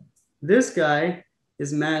 This guy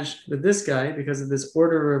is matched with this guy because of this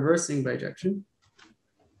order reversing bijection.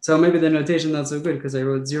 So maybe the notation not so good because I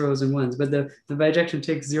wrote 0s and 1s, but the bijection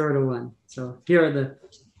takes 0 to 1. So here are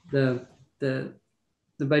the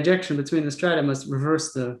bijection between the strata must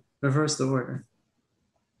reverse the order.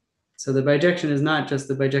 So the bijection is not just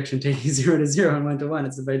the bijection taking 0 to 0 and 1 to 1,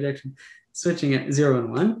 it's the bijection switching at 0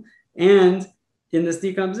 and 1. And in this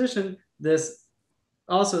decomposition, this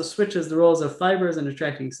also switches the roles of fibers and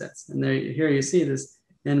attracting sets. And here you see this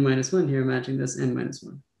n-1 here matching this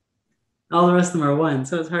n-1. All the rest of them are 1,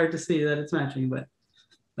 so it's hard to see that it's matching, but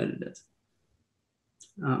it is.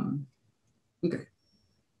 Okay.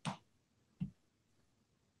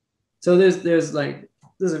 So there's like,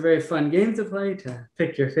 this is a very fun game to play, to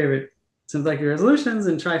pick your favorite symplectic resolutions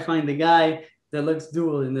and try find the guy that looks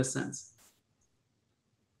dual in this sense.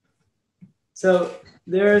 So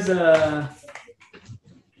there's a,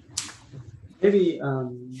 maybe,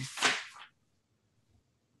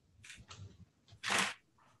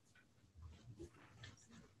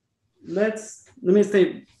 let me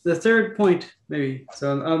say the third point maybe.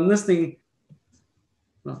 So I'm listing,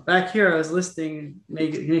 well, back here I was listing,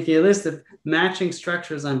 making a list of matching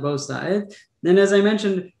structures on both sides. Then as I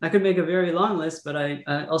mentioned, I could make a very long list, but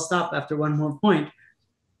I'll stop after one more point.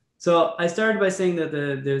 So I started by saying that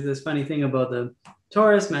there's this funny thing about the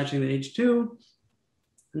torus matching the H2.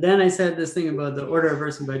 Then I said this thing about the order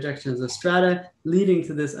reversing bijections of strata leading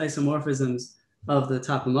to this isomorphisms of the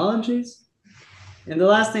topologies. And the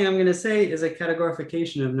last thing I'm going to say is a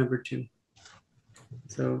categorification of number 2.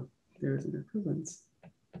 So there's an equivalence.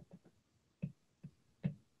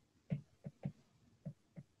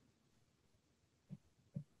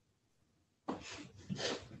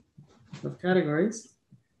 Of categories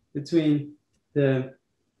between the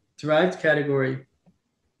derived category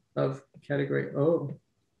of category O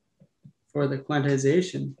for the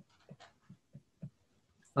quantization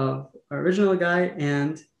of our original guy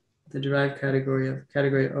and the derived category of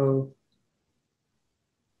category O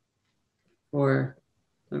for,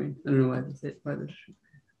 I mean, I don't know why this,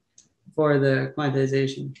 for the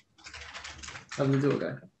quantization of the dual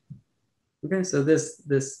guy. Okay, so this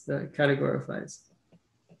categorifies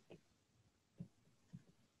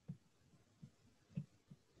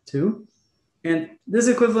 2. And this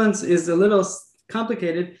equivalence is a little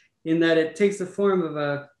complicated in that it takes the form of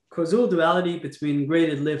a causal duality between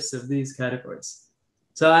graded lifts of these categories.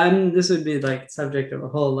 So this would be like subject of a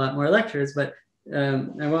whole lot more lectures, but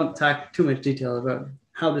I won't talk too much detail about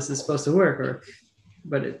how this is supposed to work,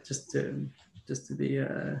 but it just to be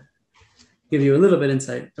give you a little bit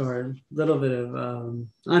insight or a little bit of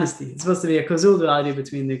honesty. It's supposed to be a causal duality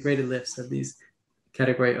between the graded lifts of these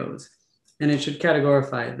category O's. And it should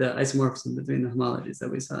categorify the isomorphism between the homologies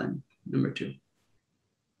that we saw in number 2.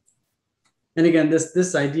 And again,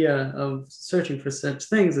 this idea of searching for such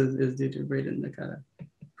things is due to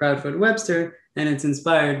Braden-Licata-Proudfoot-Webster, and it's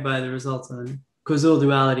inspired by the results on causal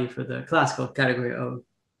duality for the classical category O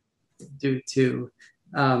due to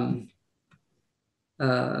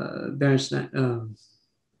Bernstein,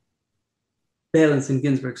 Valence and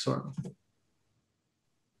Ginsburg-Sorrell.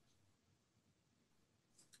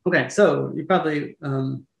 Okay, so you probably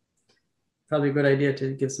a good idea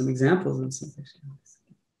to give some examples of something.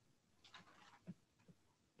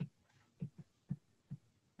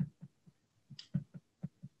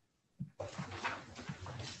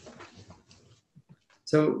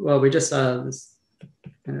 So, well, we just saw this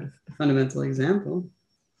kind of fundamental example.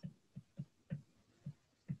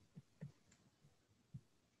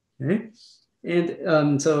 Okay,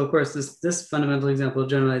 and so of course this fundamental example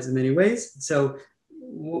generalizes in many ways. So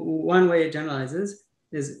one way it generalizes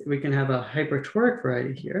is we can have a hypertoric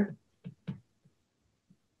variety here.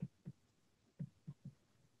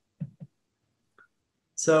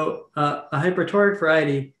 So a hypertoric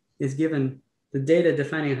variety is given, the data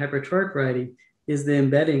defining a hypertoric variety is the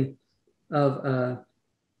embedding of a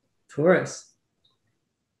torus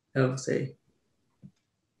of, say,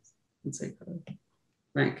 let's say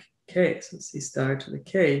rank k, so C star to the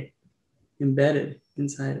k embedded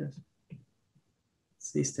inside of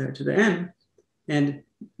C star to the n. And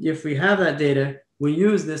if we have that data, we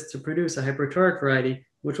use this to produce a hypertoric variety,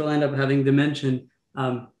 which will end up having dimension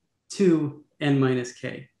 2n minus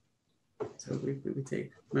k. So we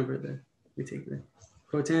take, remember, we take the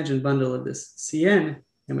cotangent bundle of this Cn,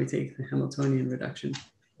 and we take the Hamiltonian reduction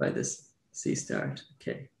by this C star to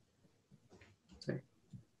k. Sorry,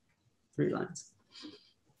 3 lines.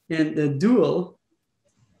 And the dual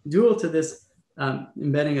to this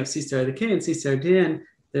embedding of C star to the k and C star to the n,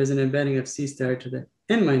 there's an embedding of C star to the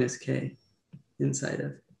n minus k inside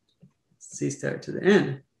of C star to the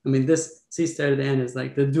n. I mean, this C star to the n is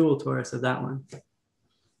like the dual torus of that one.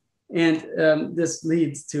 And this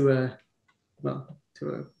leads to a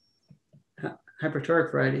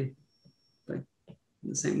hypertoric variety, like in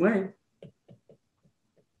the same way.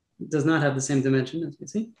 It does not have the same dimension, as we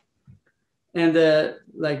see. And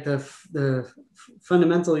like the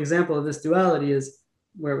fundamental example of this duality is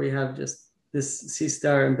where we have just this C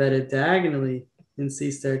star embedded diagonally in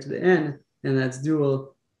C star to the n, and that's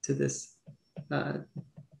dual to this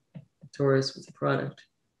torus with product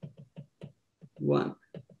 1.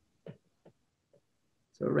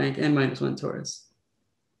 So rank n minus 1 torus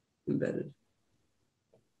embedded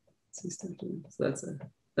C star to n. So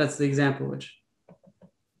that's the example which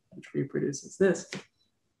reproduces this.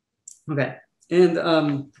 Okay, and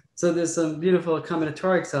so there's some beautiful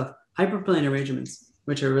combinatoric stuff, hyperplane arrangements,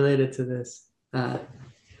 which are related to this.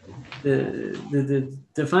 The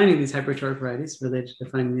defining these hypertoric varieties related to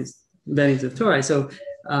defining these embeddings of tori. So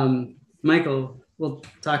Michael will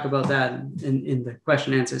talk about that in the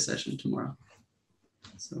question answer session tomorrow.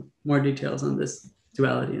 So more details on this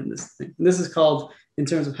duality and this thing. And this is called, in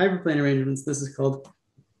terms of hyperplane arrangements, this is called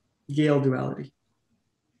Gale duality.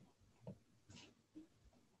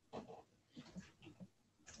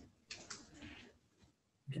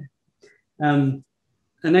 A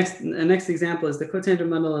next example is the cotangent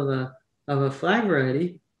bundle of a flag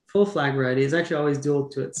variety. Full flag variety is actually always dual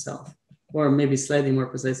to itself, or maybe slightly more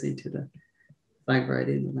precisely to the flag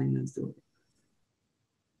variety in the Langlands dual.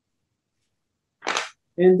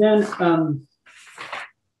 And then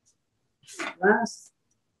last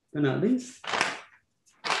but not least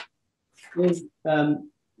is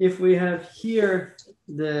if we have here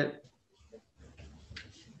the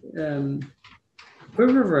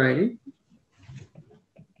quiver variety.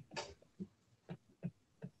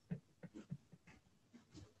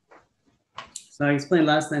 So I explained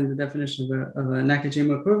last time the definition of a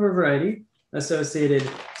Nakajima quiver variety associated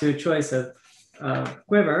to a choice of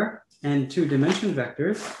quiver and 2 dimension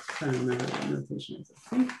vectors. I don't remember what the notation is.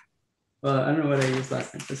 Well, I don't know what I used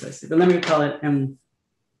last time precisely, but let me call it M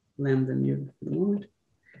lambda mu for the moment.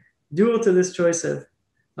 Dual to this choice of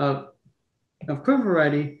quiver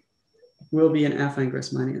variety will be an affine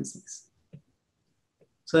Grassmannian space.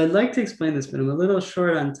 So I'd like to explain this, but I'm a little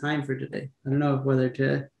short on time for today. I don't know whether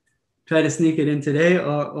to try to sneak it in today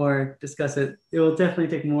or discuss it. It will definitely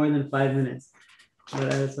take more than 5 minutes.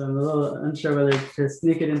 But so I'm a little unsure whether to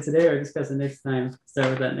sneak it in today or discuss it next time. Start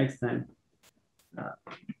with that next time.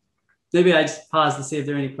 Maybe I just pause to see if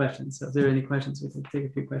there are any questions. So if there are any questions, we can take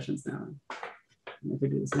a few questions now. And we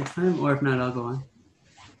could do this next time, or if not, I'll go on.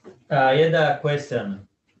 I had a question.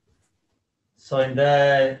 So in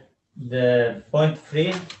the point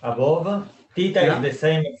 3 above, theta Yeah. is the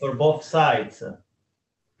same for both sides.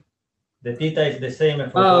 The theta is the same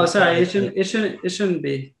for Oh, both sorry, sides. it shouldn't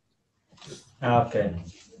be. Okay.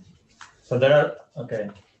 So there are, okay.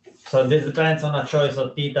 So this depends on a choice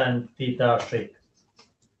of theta and theta streak.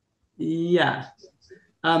 Yeah.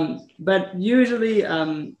 But usually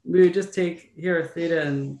we would just take here theta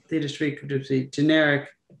and theta streak, which would be generic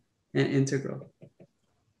and integral.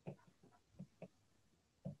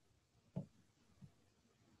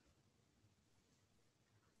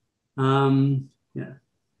 Yeah.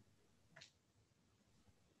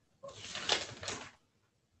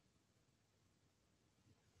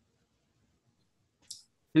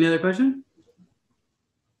 Any other question?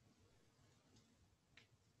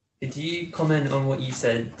 Could you comment on what you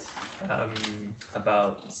said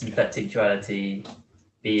about symplectic duality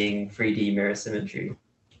being 3D mirror symmetry?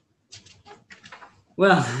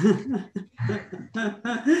 Well,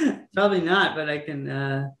 probably not, but I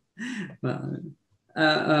can.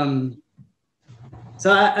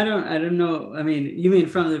 So I don't know. I mean, you mean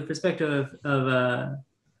from the perspective of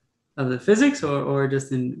the physics, or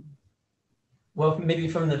just in? Well, maybe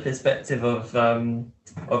from the perspective of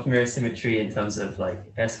mirror symmetry in terms of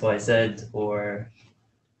like SYZ or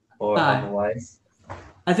otherwise.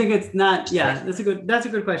 I think it's not. Yeah, that's a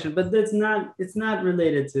good question, but it's not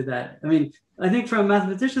related to that. I mean, I think from a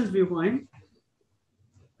mathematician's viewpoint,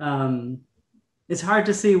 it's hard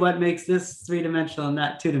to see what makes this three-dimensional and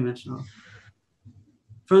that two-dimensional.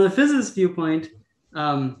 From the physicist viewpoint,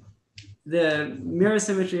 the mirror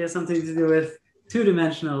symmetry has something to do with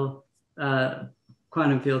two-dimensional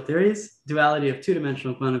quantum field theories, duality of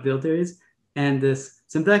two-dimensional quantum field theories, and this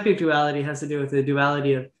symplectic duality has to do with the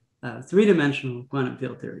duality of three-dimensional quantum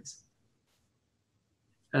field theories.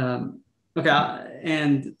 Okay,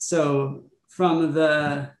 and so from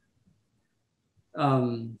the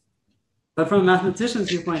but from a mathematician's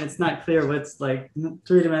viewpoint, it's not clear what's like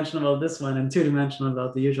three-dimensional about this one and two-dimensional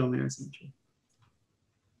about the usual mirror symmetry.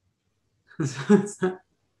 So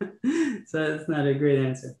it's not a great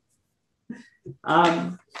answer.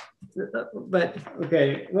 But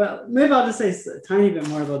okay, well, maybe I'll just say a tiny bit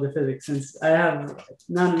more about the physics since I have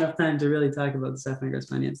not enough time to really talk about the affine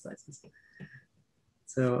Grassmannian slices.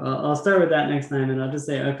 So I'll start with that next time, and I'll just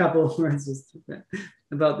say a couple of words just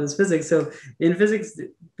about this physics. So in physics,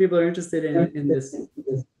 people are interested in this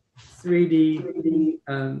 3D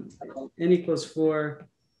n=4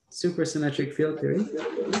 supersymmetric field theory.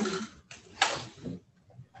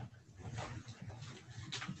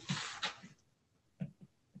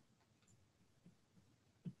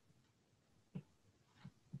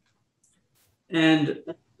 And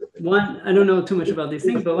I don't know too much about these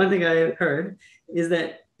things, but one thing I have heard is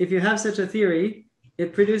that if you have such a theory,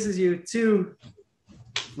 it produces you two,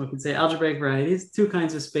 we could say algebraic varieties, two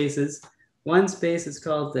kinds of spaces. One space is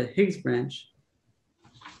called the Higgs branch,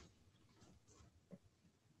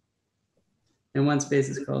 and one space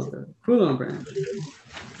is called the Coulomb branch.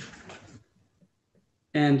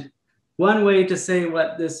 And one way to say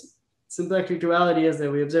what this symplectic duality is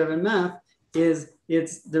that we observe in math is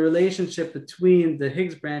it's the relationship between the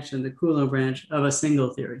Higgs branch and the Coulomb branch of a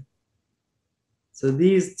single theory. So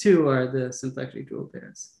these two are the symplectic dual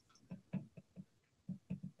pairs.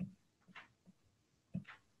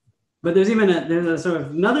 But there's a sort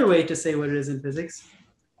of another way to say what it is in physics,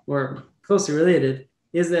 or closely related,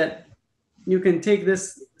 is that you can take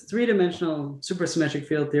this three-dimensional supersymmetric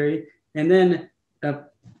field theory and then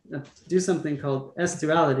do something called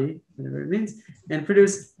S-duality, whatever it means, and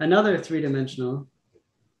produce another three-dimensional,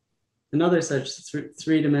 another such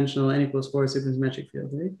three-dimensional n=4 supersymmetric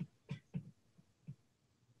field theory.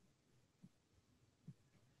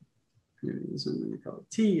 Maybe this one we call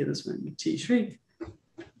T, and this one T shriek.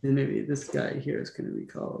 And maybe this guy here is going to be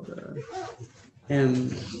called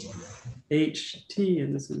MHT,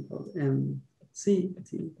 and this one called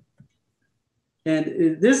MCT.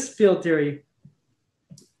 And this field theory,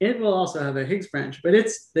 it will also have a Higgs branch, but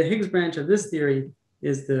it's the Higgs branch of this theory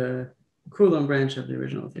is the Coulomb branch of the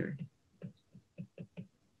original theory,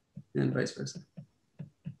 and vice versa.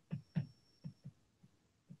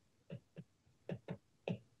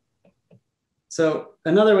 So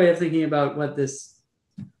another way of thinking about what this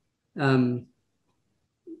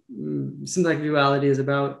symplectic duality is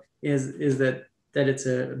about is that it's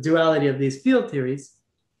a duality of these field theories,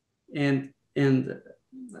 and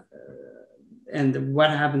what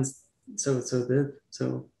happens. So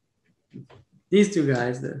these two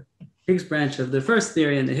guys, the Higgs branch of the first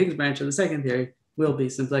theory and the Higgs branch of the second theory, will be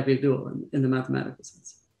symplectic dual in the mathematical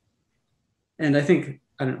sense. And I think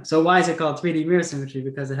I don't know. So why is it called 3D mirror symmetry?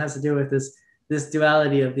 Because it has to do with this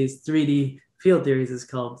duality of these 3D field theories is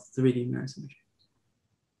called 3D mirror symmetry.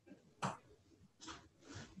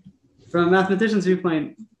 From a mathematician's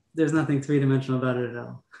viewpoint, there's nothing three-dimensional about it at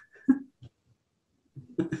all.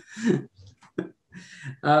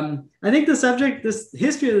 I think this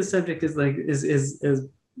history of the subject is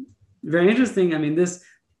very interesting. I mean, this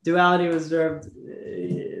duality was observed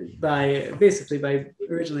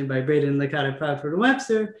originally by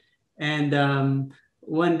Braden-Licata-Proudfoot-Webster, and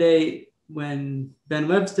one day when Ben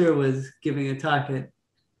Webster was giving a talk at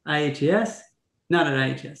IHES, not at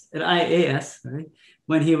IHES, at IAS, sorry,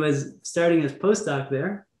 when he was starting his postdoc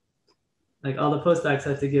there, like all the postdocs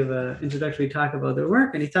had to give an introductory talk about their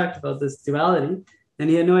work, and he talked about this duality, and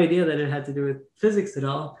he had no idea that it had to do with physics at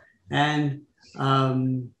all. And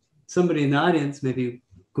somebody in the audience, maybe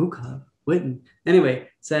Gukov, Witten, anyway,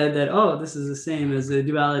 said that, oh, this is the same as the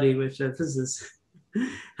duality which physicists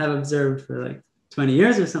have observed for like 20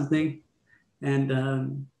 years or something.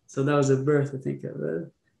 And so that was a birth, I think, of a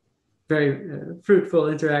very fruitful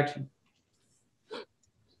interaction.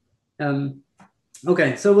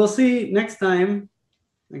 Okay, so we'll see next time.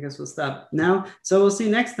 I guess we'll stop now. So we'll see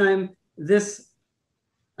next time this.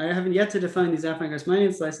 I haven't yet to define these affine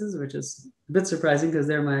Grassmannian slices, which is a bit surprising because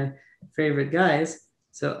they're my favorite guys.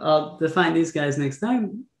 So I'll define these guys next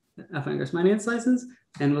time, affine Grassmannian slices,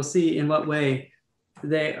 and we'll see in what way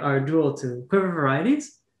they are dual to quiver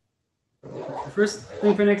varieties. The first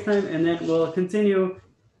thing for next time, and then we'll continue.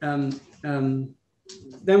 Then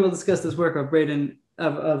we'll discuss this work of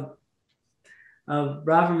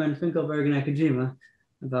Braverman-Finkelberg-Nakajima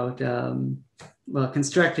about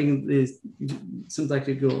constructing these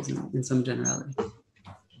symplectic duals in some generality.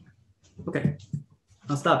 Okay,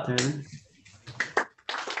 I'll stop there then.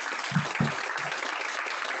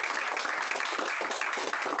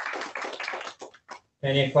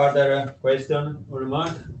 Any further question or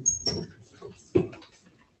remark?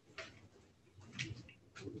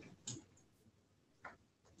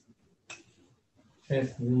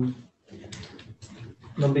 Yes.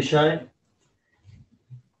 Don't be shy.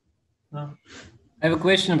 No. I have a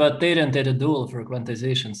question about theta and theta dual for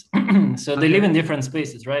quantizations. So they live in different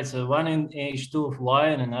spaces, right? So one in H2 of Y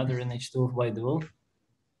and another in H2 of Y dual.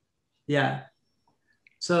 Yeah.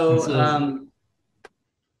 So,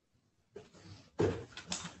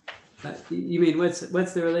 you mean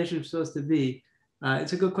what's the relationship supposed to be?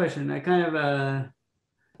 It's a good question. I kind of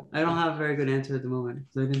I don't have a very good answer at the moment,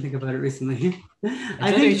 so I didn't think about it recently.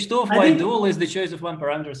 I think H2 of Y dual is the choice of one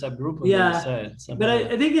parameter subgroup on the other side. But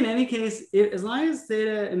I think in any case, as long as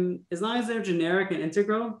theta and as long as they're generic and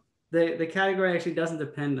integral, the category actually doesn't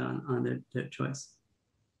depend on their choice.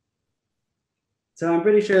 So I'm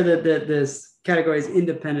pretty sure that this category is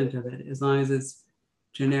independent of it as long as it's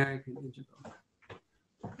generic and integral.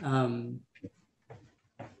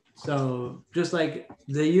 So just like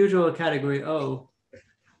the usual category O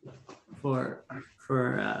for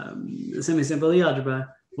the semi-simple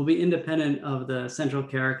algebra will be independent of the central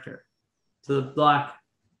character. So the block.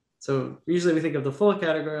 So usually we think of the full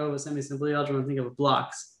category O of a semi-simple algebra and think of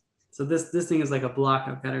blocks. So this thing is like a block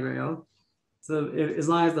of category O. So as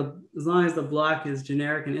long as the block is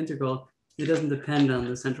generic and integral, it doesn't depend on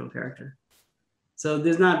the central character. So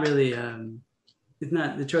there's not really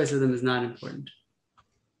the choice of them is not important.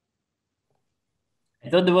 I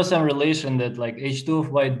thought there was some relation that like H2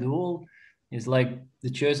 of Y dual is like the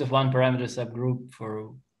choice of one parameter subgroup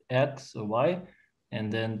for X or Y.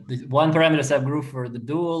 And then the one parameter subgroup for the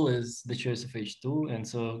dual is the choice of H2. And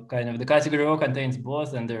so kind of the category O contains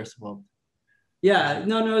both and they're swapped. Yeah,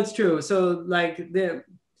 no, it's true. So like that's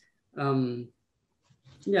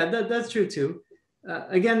true too.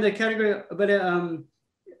 Again, the category, but in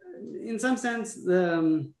some sense,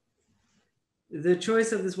 the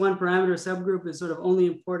choice of this one parameter subgroup is sort of only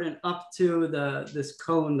important up to this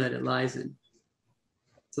cone that it lies in.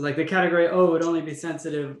 So like the category O would only be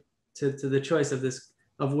sensitive to the choice of this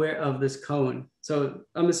cone. So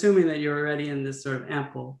I'm assuming that you're already in this sort of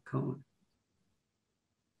ample cone.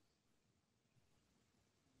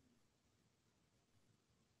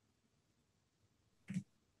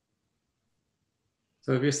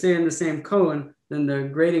 So if you stay in the same cone, then the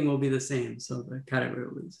grading will be the same. So the category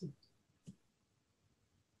will be the same.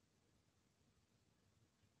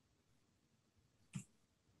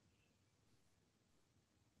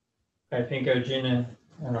 I think Eugene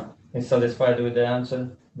is satisfied with the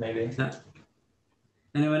answer, maybe. Yeah.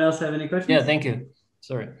 Anyone else have any questions? Yeah, thank you.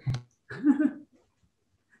 Sorry.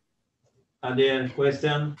 Other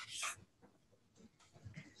question?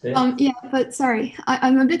 Yeah, but sorry,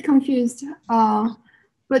 I'm a bit confused.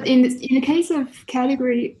 But in the case of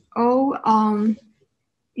category O,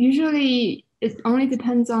 usually it only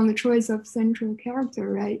depends on the choice of central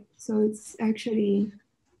character, right? So it's actually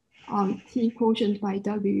T quotient by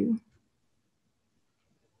W.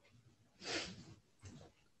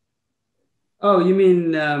 Oh, you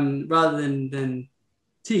mean rather than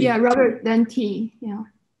T? Yeah, rather than T, yeah.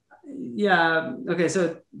 Yeah, okay,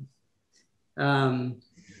 so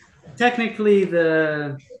technically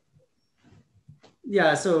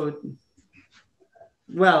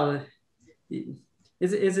well,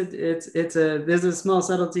 there's a small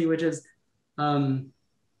subtlety, which is the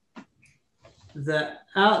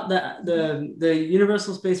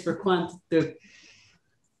universal space for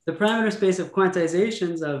the parameter space of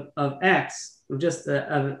quantizations of X, just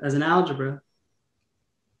as an algebra,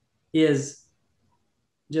 is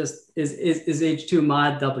H2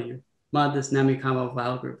 mod W, mod this Namikawa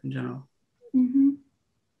Weil group in general. Mm-hmm.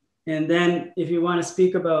 And then if you want to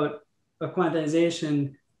speak about a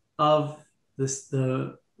quantization of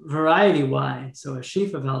the variety Y, so a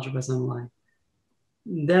sheaf of algebras on Y,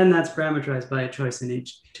 then that's parameterized by a choice in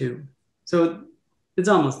H2. So it's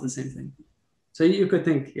almost the same thing. So you could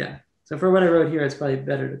think, yeah. So for what I wrote here, it's probably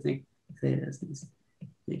better to think theta as this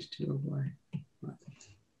H2 of Y.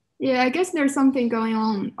 Yeah, I guess there's something going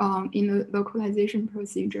on in the localization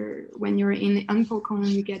procedure. When you're in the unfold column,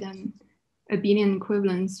 you get an abelian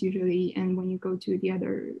equivalence usually, and when you go to the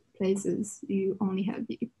other places, you only have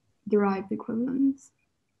the derived equivalence.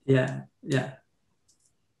 Yeah, yeah.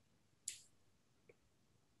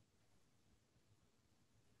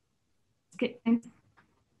 Okay, thanks.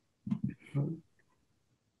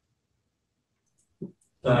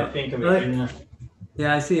 So I think we can.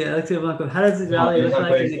 Yeah, I see. Alexia Blanco. How does the duality look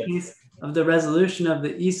like in the case of the resolution of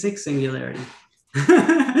the E6 singularity?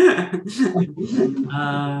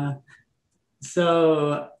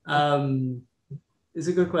 It's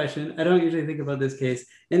a good question. I don't usually think about this case.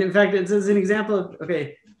 And in fact, it's an example of,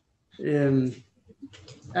 okay,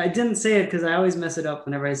 I didn't say it because I always mess it up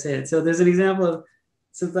whenever I say it. So there's an example of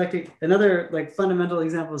symplectic, another like fundamental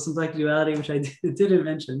example of symplectic duality, which I didn't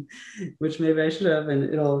mention, which maybe I should have, and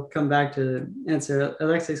it'll come back to answer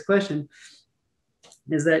Alexei's question,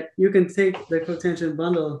 is that you can take the cotangent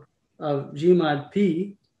bundle of G mod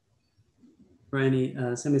P for any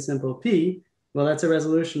semi-simple P. Well, that's a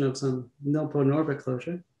resolution of some nilpotent orbit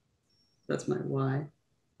closure. That's my Y.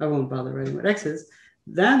 I won't bother writing what X is.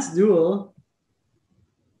 That's dual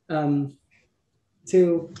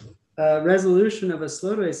to a resolution of a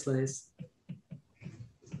Slotway slice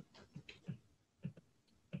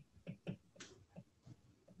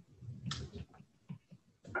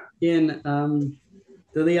in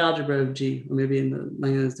the Lie algebra of G, or maybe in the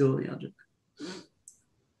Langlands dual Lie algebra.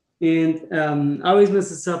 And I always mess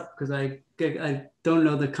this up because I don't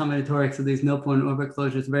know the combinatorics of these nilpotent orbit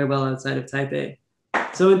closures very well outside of type A.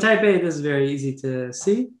 So in type A, this is very easy to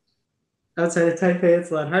see. Outside of type A, it's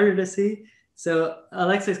a lot harder to see. So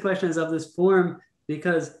Alexei's question is of this form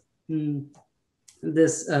because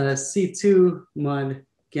this C2 mod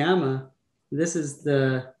gamma, this is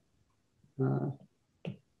the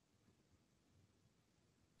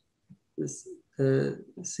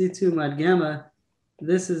C2 mod gamma,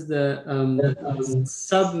 this is the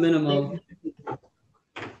sub-minimal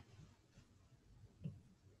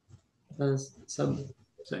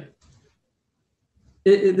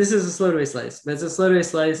this is a Slotway slice, but it's a Slotway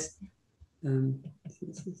slice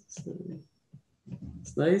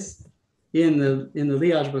slice in the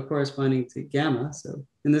Lie algebra corresponding to gamma. So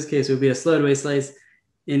in this case, it would be a Slotway slice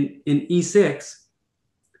in E6.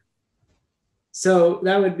 So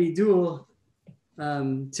that would be dual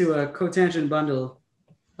to a cotangent bundle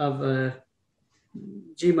of a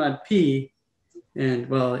G mod P, and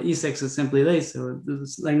well, E6 is simply lace, so the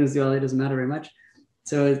Langlands duality doesn't matter very much.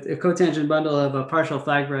 So it's a cotangent bundle of a partial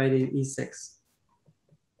flag variety in E6.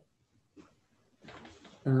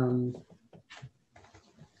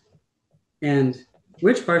 And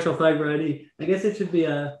which partial flag variety? I guess it should be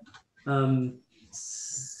a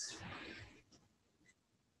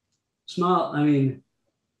small, I mean,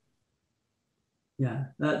 yeah,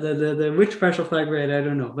 the which partial flag variety, I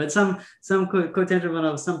don't know, but some cotangent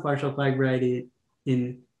bundle of some partial flag variety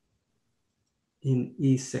in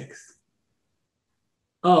E6.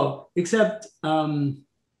 Oh, except now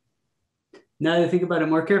that I think about it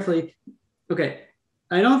more carefully, okay,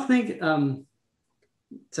 I don't think,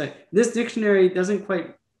 sorry, this dictionary doesn't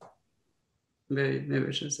quite, maybe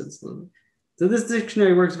I should have said this a little bit. So this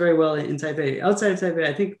dictionary works very well in type A. Outside of type A,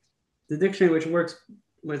 I think the dictionary which works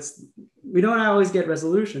with, we don't always get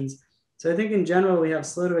resolutions. So I think in general, we have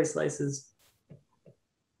Slotway slices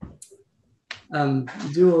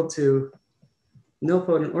dual to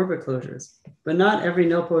nilpotent orbit closures, but not every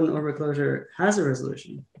nilpotent orbit closure has a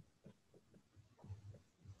resolution.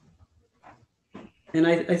 And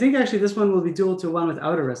I think actually this one will be dual to one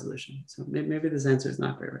without a resolution. So maybe this answer is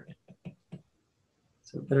not quite right.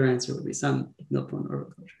 So a better answer would be some nilpoint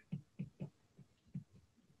orbit closure.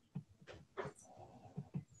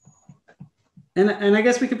 And I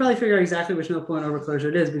guess we could probably figure out exactly which nilpoint orbit closure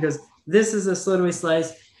it is, because this is a Slotoway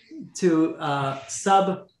slice to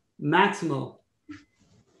sub-maximal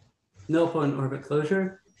nilpoint orbit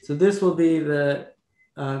closure. So this will be the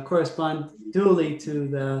correspond dually to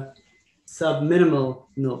the sub-minimal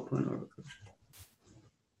nilpoint orbit closure.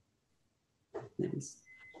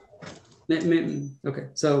 Maybe. Okay,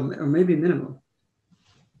 so or maybe minimal.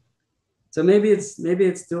 So maybe it's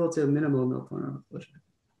dual to minimal nilpoint orbit closure.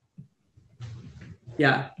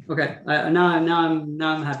 Yeah. Okay. Now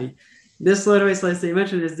I'm happy. This Slotoway slice that you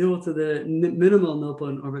mentioned is dual to the minimal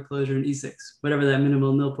nilpoint orbit closure in E6, whatever that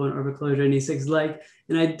minimal nilpoint orbit closure in E6 is like.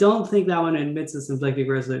 And I don't think that one admits a symplectic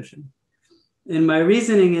resolution. And my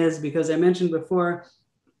reasoning is because I mentioned before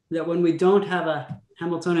that when we don't have a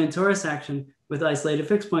Hamiltonian torus action with isolated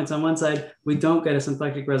fixed points on one side, we don't get a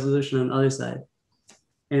symplectic resolution on the other side.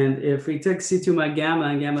 And if we took C2 mod gamma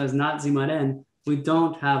and gamma is not Z mod n, we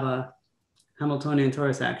don't have a Hamiltonian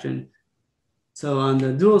torus action. So on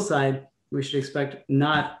the dual side, we should expect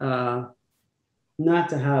not to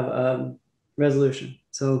have a resolution.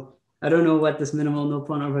 So I don't know what this minimal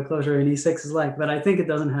nilpoint orbit closure in E6 is like, but I think it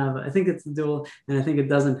doesn't have, I think it's dual, and I think it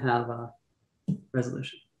doesn't have a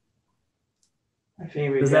resolution. I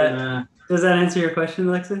think we does that answer your question,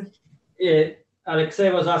 Alexei? Yeah,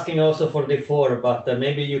 Alexei was asking also for D4, but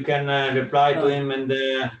maybe you can reply to him in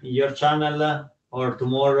your channel or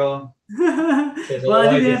tomorrow. Well, I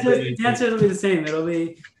think the answer will be the same. It'll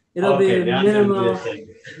be the minimal.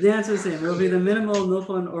 The answer is the same. It'll be the minimal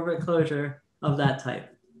nilpoint orbit closure of that type.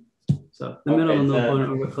 So the minimal nilpoint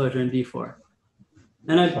orbit closure in D4.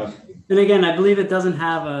 And again, I believe it doesn't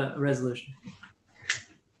have a resolution.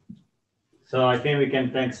 So I think we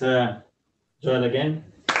can thanks Joel again.